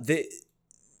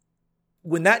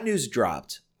when that news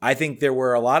dropped, I think there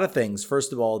were a lot of things.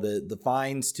 First of all, the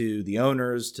fines to the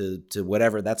owners, to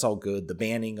whatever, that's all good. The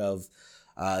banning of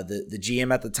the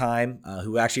GM at the time,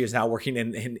 who actually is now working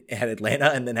at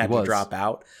Atlanta and then had to drop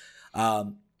out.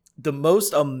 The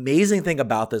most amazing thing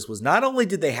about this was not only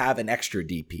did they have an extra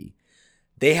DP,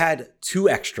 they had two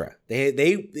extra. They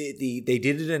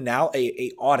did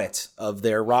a audit of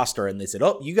their roster, and they said,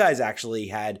 "Oh, you guys actually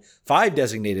had 5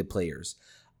 designated players,"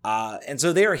 and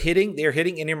so they are hitting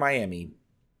Inter Miami.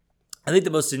 I think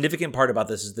the most significant part about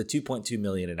this is the $2.2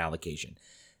 million in allocation.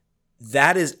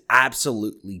 That is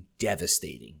absolutely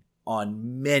devastating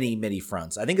on many, many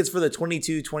fronts. I think it's for the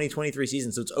 2023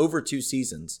 season, so it's over 2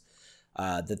 seasons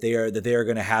that they are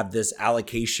going to have this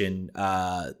allocation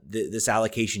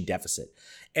deficit.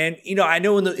 And I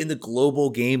know in the global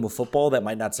game of football that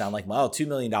might not sound like, wow, $2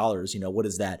 million. What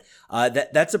is that?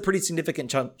 That's a pretty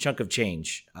significant chunk of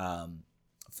change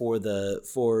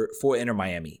for Inter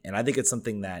Miami, and I think it's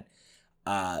something that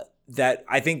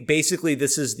I think basically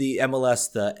this is the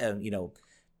MLS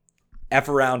F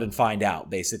around and find out,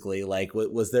 basically. Like,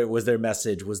 was their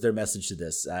message to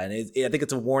this? And I think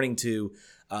it's a warning to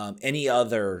any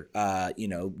other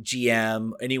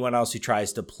GM, anyone else who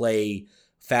tries to play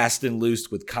fast and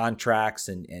loose with contracts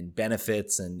and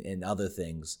benefits and other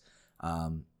things.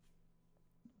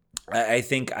 I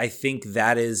think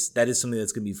that is something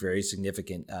that's going to be very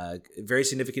significant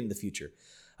in the future.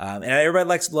 And everybody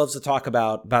loves to talk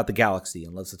about the Galaxy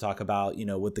and loves to talk about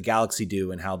what the Galaxy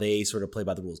do and how they sort of play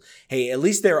by the rules. Hey, at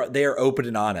least they're open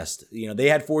and honest. They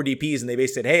had 4 DPs and they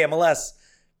basically said, "Hey, MLS,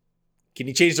 can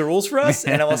you change the rules for us?"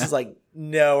 And MLS is like,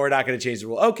 "No, we're not going to change the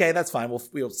rule." Okay, that's fine.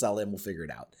 We'll sell it and we'll figure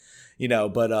it out.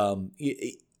 But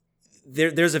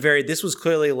this was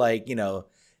clearly like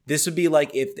this would be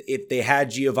like if they had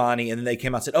Giovanni and then they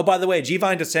came out and said, "Oh, by the way,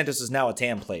 Giovanni Dos Santos is now a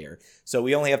TAM player, so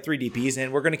we only have 3 DPs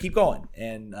and we're going to keep going."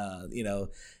 And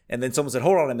and then someone said,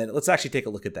 "Hold on a minute, let's actually take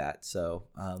a look at that." So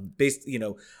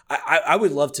I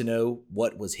would love to know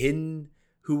what was hidden,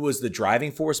 who was the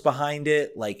driving force behind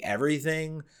it, like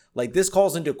everything. Like, this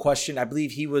calls into question. I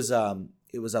believe he was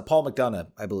it was Paul McDonough,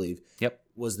 I believe. Yep.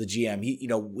 Was the GM.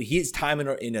 His time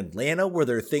in Atlanta. Were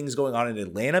there things going on in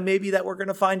Atlanta maybe that we're going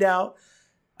to find out?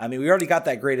 I mean, we already got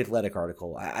that Great Athletic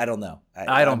article. I don't know.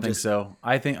 I don't think so.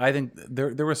 I think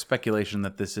there was speculation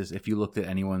that this is, if you looked at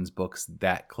anyone's books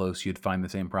that close, you'd find the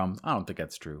same problems. I don't think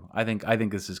that's true. I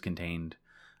think this is contained.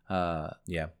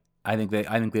 Yeah. I think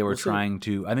they were trying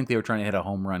to hit a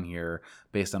home run here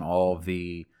based on all of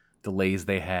the delays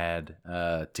they had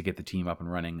to get the team up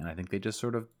and running, and I think they just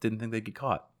sort of didn't think they'd get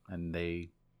caught, and they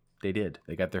did.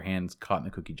 They got their hands caught in the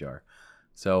cookie jar.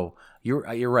 So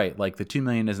you're right. Like, the $2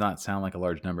 million does not sound like a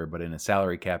large number, but in a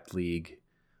salary capped league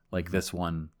like this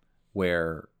one,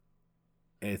 where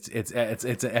it's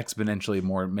exponentially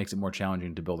more, makes it more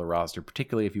challenging to build a roster,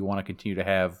 particularly if you want to continue to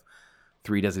have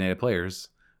 3 designated players,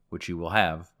 which you will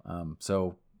have.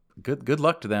 So good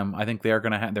luck to them. I think they're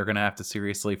gonna have to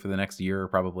seriously, for the next year,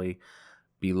 probably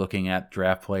be looking at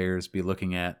draft players, be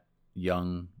looking at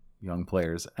young young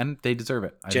players, and they deserve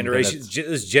it.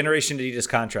 This Generation Adidas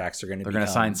contracts are going to they're going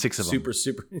to sign 6 of them.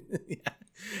 Super. Yeah.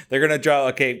 They're going to draw.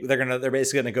 Okay, they're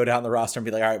basically going to go down the roster and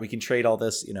be like, all right, we can trade all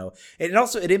this, and it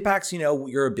also it impacts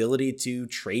your ability to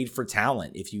trade for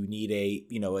talent. If you need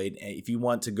if you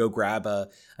want to go grab an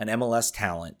MLS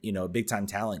talent, a big time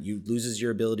talent, you loses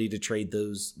your ability to trade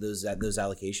those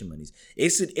allocation monies.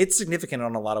 It's significant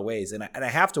on a lot of ways, and I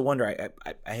have to wonder.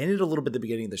 I hinted a little bit at the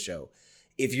beginning of the show.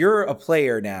 If you're a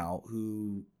player now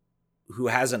who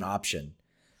has an option.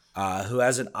 Who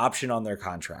has an option on their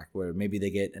contract where maybe they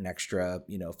get an extra,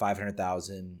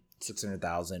 500,000,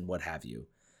 600,000, what have you,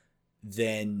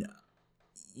 then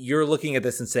you're looking at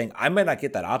this and saying, I might not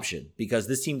get that option because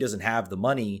this team doesn't have the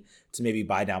money to maybe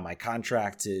buy down my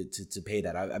contract to pay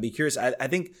that. I'd be curious. I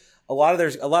think a lot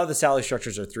of the salary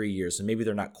structures are 3 years, so maybe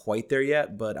they're not quite there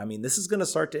yet. But I mean, this is going to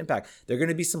start to impact. There are going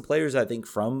to be some players, I think,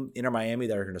 from Inter Miami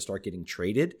that are going to start getting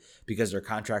traded because their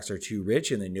contracts are too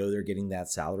rich and they know they're getting that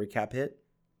salary cap hit.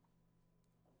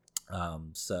 I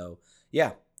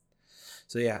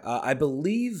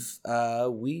believe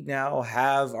we now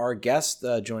have our guest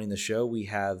joining the show. We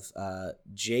have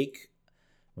Jake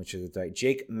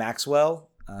Maxwell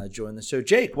join the show.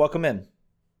 Jake, welcome in.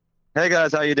 Hey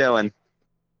guys, how you doing?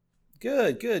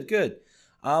 Good.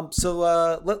 I'll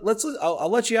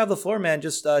let you have the floor, man.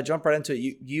 Just jump right into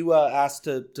it. You asked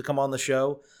to come on the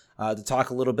show to talk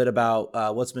a little bit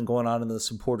about what's been going on in the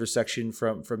supporter section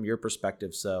from your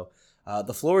perspective. So.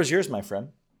 The floor is yours, my friend.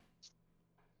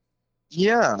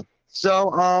 Yeah.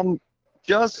 So,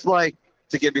 just like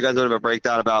to give you guys a little bit of a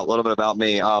breakdown a little bit about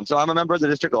me. So I'm a member of the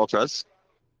District Ultras.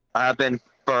 I have been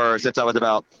since I was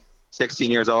about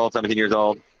 16 years old, 17 years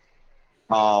old.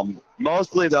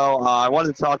 Mostly though, I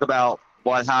wanted to talk about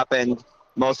what happened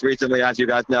most recently, as you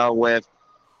guys know, with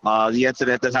the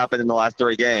incident that happened in the last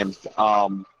 3 games.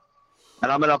 And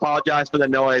I'm going to apologize for the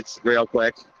noise real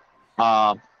quick.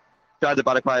 Tried to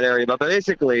buy a quiet area, but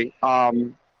basically,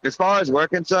 as far as we're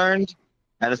concerned,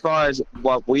 and as far as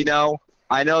what we know,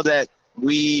 I know that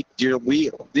the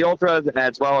Ultras,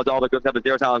 as well as all the groups, have a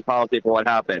zero tolerance policy for what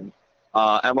happened,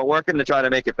 and we're working to try to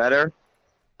make it better.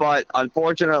 But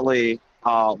unfortunately,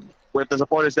 with the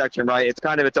supporter section, right, it's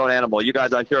kind of its own animal. You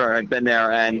guys, I'm sure, have been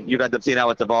there, and you guys have seen how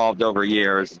it's evolved over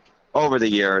the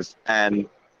years. And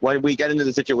when we get into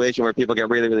the situation where people get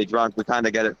really, really drunk, we kind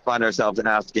of find ourselves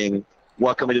asking,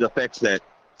 what can we do to fix it?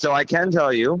 So I can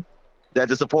tell you that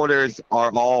the supporters are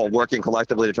all working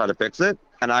collectively to try to fix it.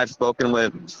 And I've spoken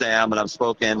with Sam and I've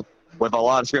spoken with a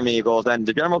lot of Screaming Eagles. And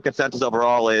the general consensus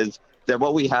overall is that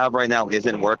what we have right now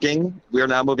isn't working. We are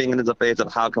now moving into the phase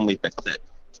of how can we fix it.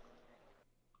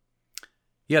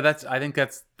 Yeah, I think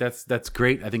that's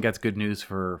great. I think that's good news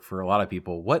for a lot of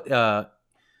people. What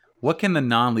can the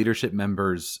non-leadership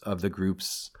members of the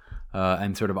groups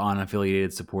and sort of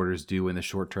unaffiliated supporters do in the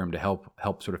short term to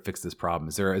help sort of fix this problem?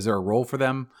 Is there a role for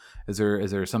them? Is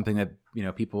there something that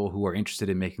people who are interested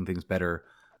in making things better,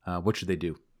 what should they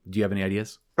do? Do you have any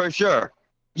ideas? For sure.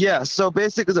 Yeah. So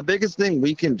basically, the biggest thing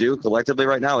we can do collectively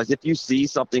right now is if you see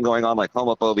something going on like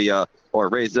homophobia or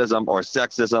racism or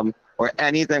sexism or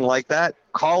anything like that,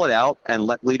 call it out and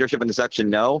let leadership in the section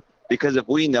know. Because if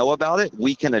we know about it,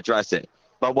 we can address it.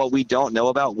 But what we don't know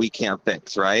about, we can't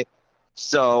fix, right?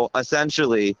 So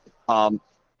essentially,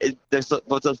 the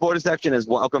supporter section is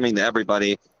welcoming to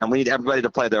everybody, and we need everybody to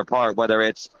play their part, whether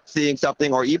it's seeing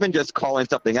something or even just calling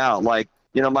something out. Like,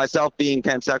 myself being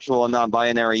pansexual and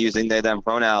non-binary, using they, them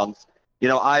pronouns,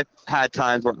 I've had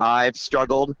times where I've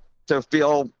struggled to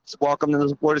feel welcome in the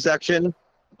supporter section.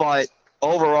 But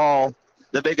overall,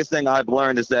 the biggest thing I've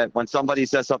learned is that when somebody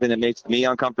says something that makes me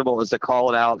uncomfortable is to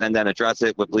call it out and then address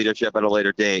it with leadership at a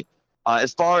later date.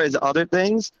 As far as other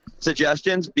things,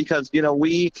 suggestions, because,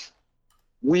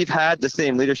 we've had the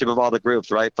same leadership of all the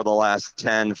groups, right, for the last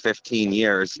 10, 15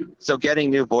 years. So getting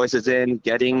new voices in,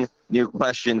 getting new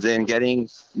questions in, getting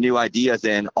new ideas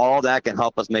in, all that can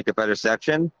help us make a better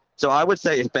section. So I would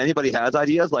say if anybody has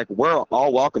ideas, we're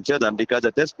all welcome to them, because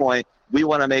at this point, we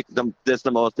want to make this the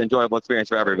most enjoyable experience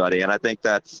for everybody. And I think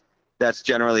that's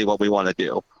generally what we want to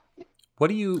do. What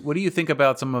do you think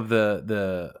about some of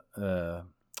the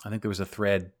I think there was a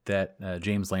thread that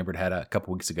James Lambert had a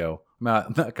couple days ago.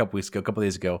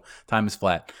 Time is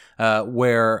flat.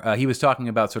 Where he was talking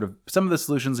about sort of some of the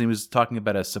solutions. He was talking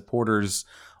about a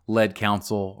supporters-led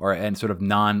council and sort of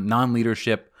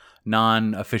non-leadership,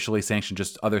 non-officially sanctioned,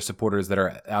 just other supporters that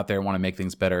are out there and want to make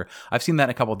things better. I've seen that in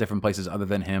a couple of different places other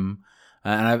than him.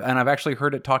 And I've actually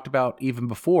heard it talked about even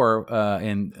before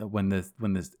when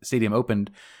the stadium opened,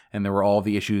 and there were all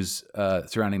the issues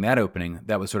surrounding that opening.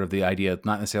 That was sort of the idea,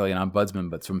 not necessarily an ombudsman,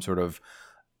 but some sort of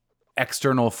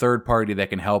external third party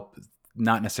that can help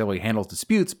not necessarily handles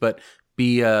disputes, but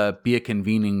be a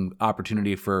convening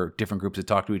opportunity for different groups to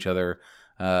talk to each other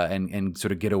and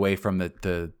sort of get away from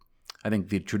the I think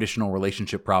the traditional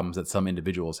relationship problems that some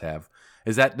individuals have.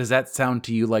 Does that sound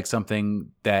to you like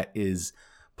something that is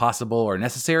possible or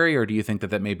necessary, or do you think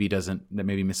that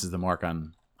maybe misses the mark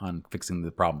on fixing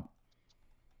the problem?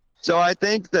 So I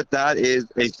think that is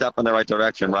a step in the right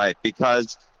direction, right?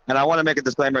 Because, and I want to make a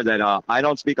disclaimer that I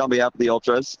don't speak on behalf of the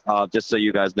Ultras, just so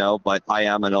you guys know, but I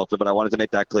am an Ultra, but I wanted to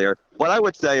make that clear. What I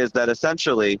would say is that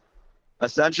essentially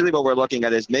what we're looking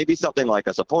at is maybe something like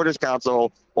a supporters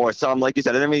council or some, like you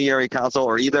said, intermediary council,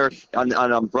 or either an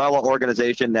umbrella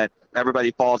organization that everybody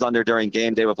falls under during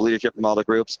game day with leadership from all the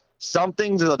groups.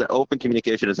 Something so that open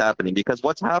communication is happening, because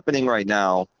what's happening right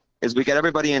now is we get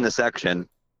everybody in the section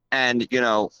and,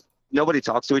 nobody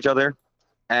talks to each other,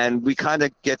 and we kind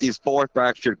of get these 4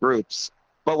 fractured groups,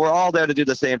 but we're all there to do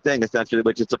the same thing, essentially,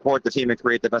 which is support the team and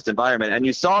create the best environment. And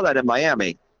you saw that in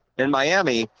Miami. In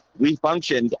Miami, we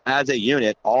functioned as a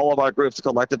unit, all of our groups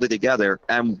collectively together,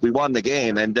 and we won the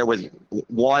game, and there was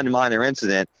one minor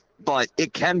incident, but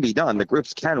it can be done. The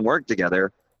groups can work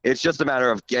together. It's just a matter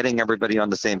of getting everybody on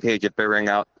the same page and figuring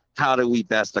out how do we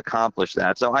best accomplish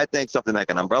that. So I think something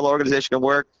like an umbrella organization can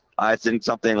work. I think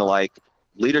something like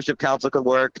leadership council could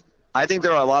work. I think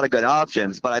there are a lot of good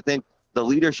options, but I think the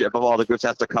leadership of all the groups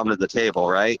has to come to the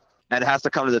table, right? And it has to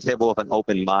come to the table with an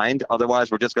open mind. Otherwise,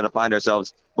 we're just going to find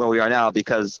ourselves where we are now,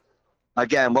 because,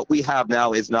 again, what we have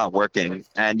now is not working.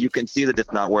 And you can see that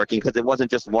it's not working because it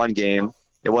wasn't just one game.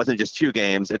 It wasn't just 2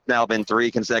 games. It's now been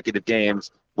 3 consecutive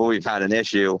games where we've had an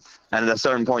issue. And at a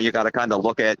certain point, you got to kind of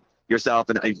look at yourself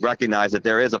and recognize that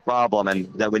there is a problem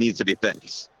and that it needs to be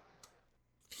fixed.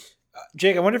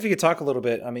 Jake, I wonder if you could talk a little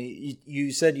bit. I mean,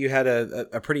 you said you had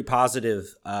a pretty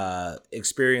positive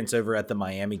experience over at the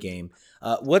Miami game.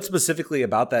 What specifically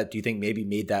about that do you think maybe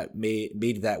made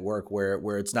that work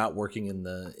where it's not working in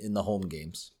the home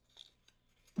games?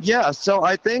 Yeah, so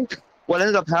I think what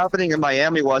ended up happening in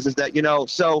Miami is that,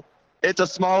 so it's a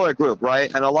smaller group,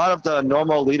 right? And a lot of the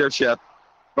normal leadership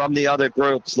from the other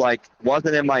groups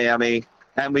wasn't in Miami,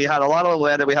 and we had a lot of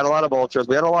Atlanta, we had a lot of Ultras,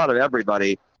 we had a lot of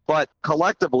everybody. But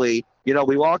collectively,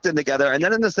 we walked in together, and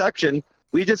then in the section,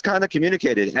 we just kind of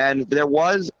communicated. And there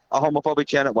was a homophobic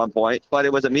chant at one point, but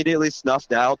it was immediately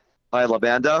snuffed out by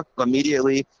LaBanda,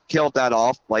 immediately killed that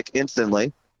off,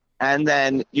 instantly. And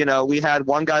then, we had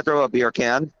one guy throw a beer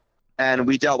can, and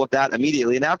we dealt with that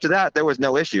immediately. And after that, there was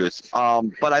no issues.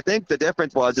 But I think the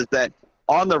difference is that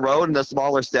on the road in a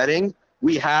smaller setting,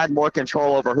 we had more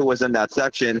control over who was in that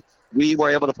section. We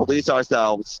were able to police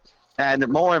ourselves. And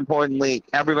more importantly,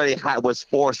 everybody was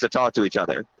forced to talk to each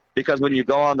other, because when you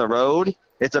go on the road,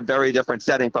 it's a very different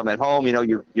setting from at home.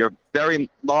 You're a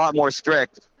lot more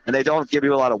strict, and they don't give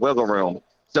you a lot of wiggle room.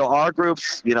 So our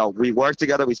groups, we worked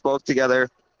together, we spoke together,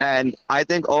 and I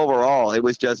think overall it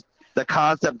was just the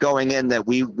concept going in that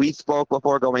we spoke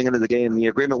before going into the game. The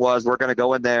agreement was we're going to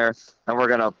go in there and we're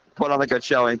going to put on a good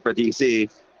showing for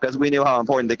DC, because we knew how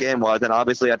important the game was, and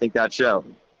obviously I think that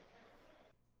showed.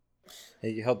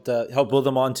 You helped build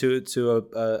them on to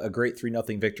a great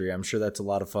 3-0 victory. I'm sure that's a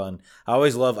lot of fun. I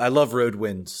love road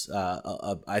wins.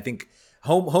 I think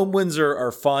home wins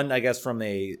are fun, I guess, from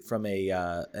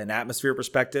an atmosphere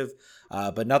perspective.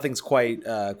 But nothing's quite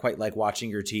like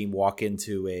watching your team walk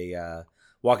into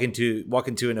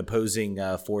an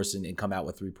opposing force and come out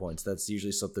with 3 points. That's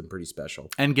usually something pretty special.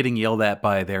 And getting yelled at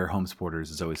by their home supporters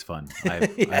is always fun.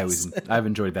 I've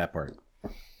enjoyed that part.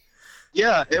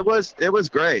 Yeah, it was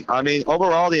great. I mean,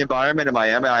 overall, the environment in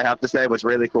Miami, I have to say, was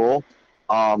really cool.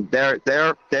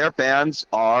 Their fans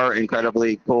are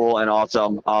incredibly cool and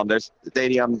awesome. Their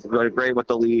stadium's really great with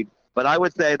the league, but I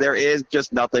would say there is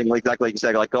just nothing exactly like you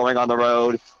said, like going on the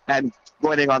road and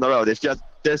winning on the road. It's just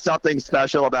there's something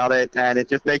special about it, and it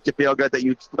just makes you feel good that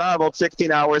you traveled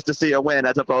 16 hours to see a win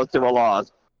as opposed to a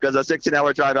loss. Because a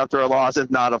 16-hour drive after a loss is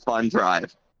not a fun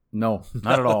drive. No,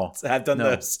 not at all. I've done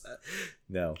those.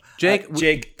 No, Jake.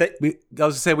 I was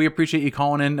gonna say we appreciate you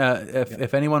calling in.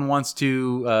 If anyone wants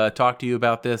to talk to you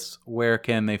about this, where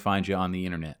can they find you on the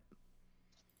internet?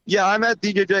 Yeah, I'm at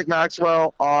DJ Jake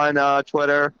Maxwell on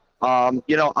Twitter.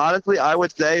 Honestly, I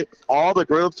would say all the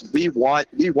groups we want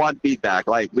feedback.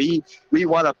 We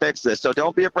want to fix this, so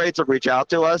don't be afraid to reach out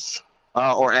to us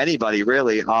or anybody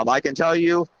really. I can tell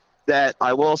you that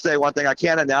I will say one thing. I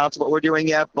can't announce what we're doing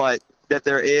yet, but that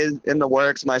there is in the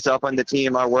works. Myself and the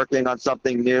team are working on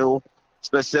something new,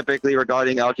 specifically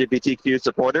regarding LGBTQ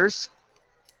supporters.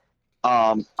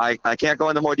 I can't go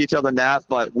into more detail than that,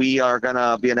 but we are going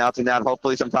to be announcing that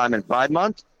hopefully sometime in Pride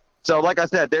Month. So like I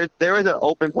said, there is an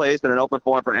open place and an open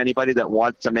forum for anybody that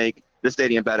wants to make the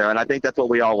stadium better. And I think that's what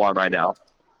we all want right now.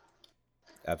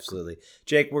 Absolutely,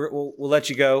 Jake. We'll let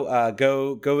you go.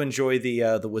 Go enjoy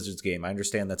the Wizards game. I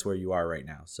understand that's where you are right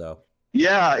now. So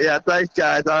yeah. Thanks,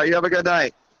 guys. All right, you have a good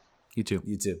night. You too.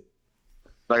 You too.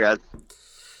 Bye, guys.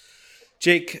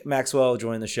 Jake Maxwell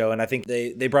joined the show, and I think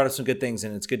they brought up some good things,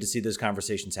 and it's good to see those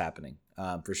conversations happening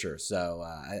for sure. So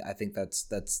I think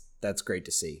that's great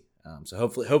to see. So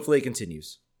hopefully it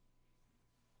continues.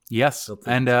 Yes,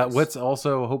 and let's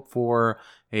also hope for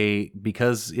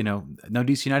because no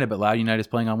DC United, but Loud United is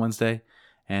playing on Wednesday,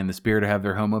 and the Spirit have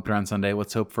their home opener on Sunday.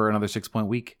 Let's hope for another 6-point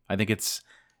week. I think it's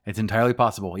entirely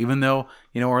possible. Even though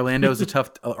Orlando's a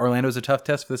tough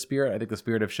test for the Spirit, I think the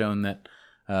Spirit have shown that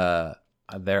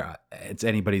it's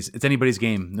anybody's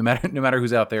game. No matter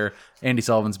who's out there, Andy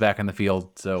Sullivan's back in the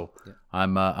field, so yeah.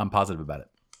 I'm positive about it.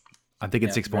 I'm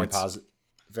thinking 6 points.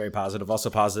 Very positive. Also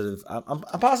positive. I'm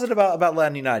positive about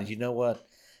Loud United. You know what?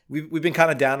 We've been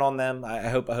kind of down on them. I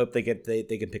hope they can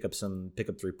pick up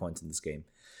 3 points in this game.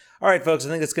 All right, folks. I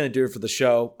think that's going to do it for the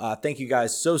show. Thank you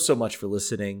guys so much for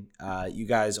listening. You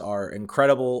guys are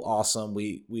incredible, awesome.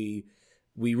 We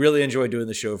really enjoy doing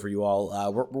the show for you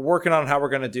all. We're working on how we're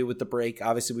going to do with the break.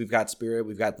 Obviously, we've got Spirit,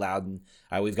 we've got Loudon,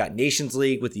 we've got Nations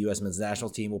League with the U.S. men's national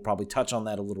team. We'll probably touch on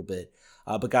that a little bit.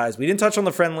 But guys, we didn't touch on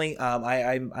the friendly.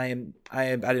 I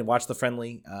didn't watch the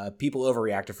friendly. People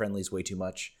overreact to friendlies way too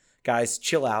much. Guys,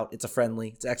 chill out. It's a friendly.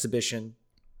 It's an exhibition.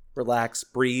 Relax.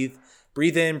 Breathe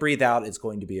in, breathe out. It's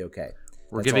going to be okay.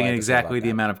 We're giving it exactly the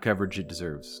amount of coverage it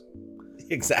deserves.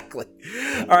 Exactly.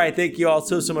 All right. Thank you all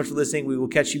so much for listening. We will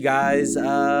catch you guys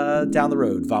down the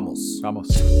road. Vamos.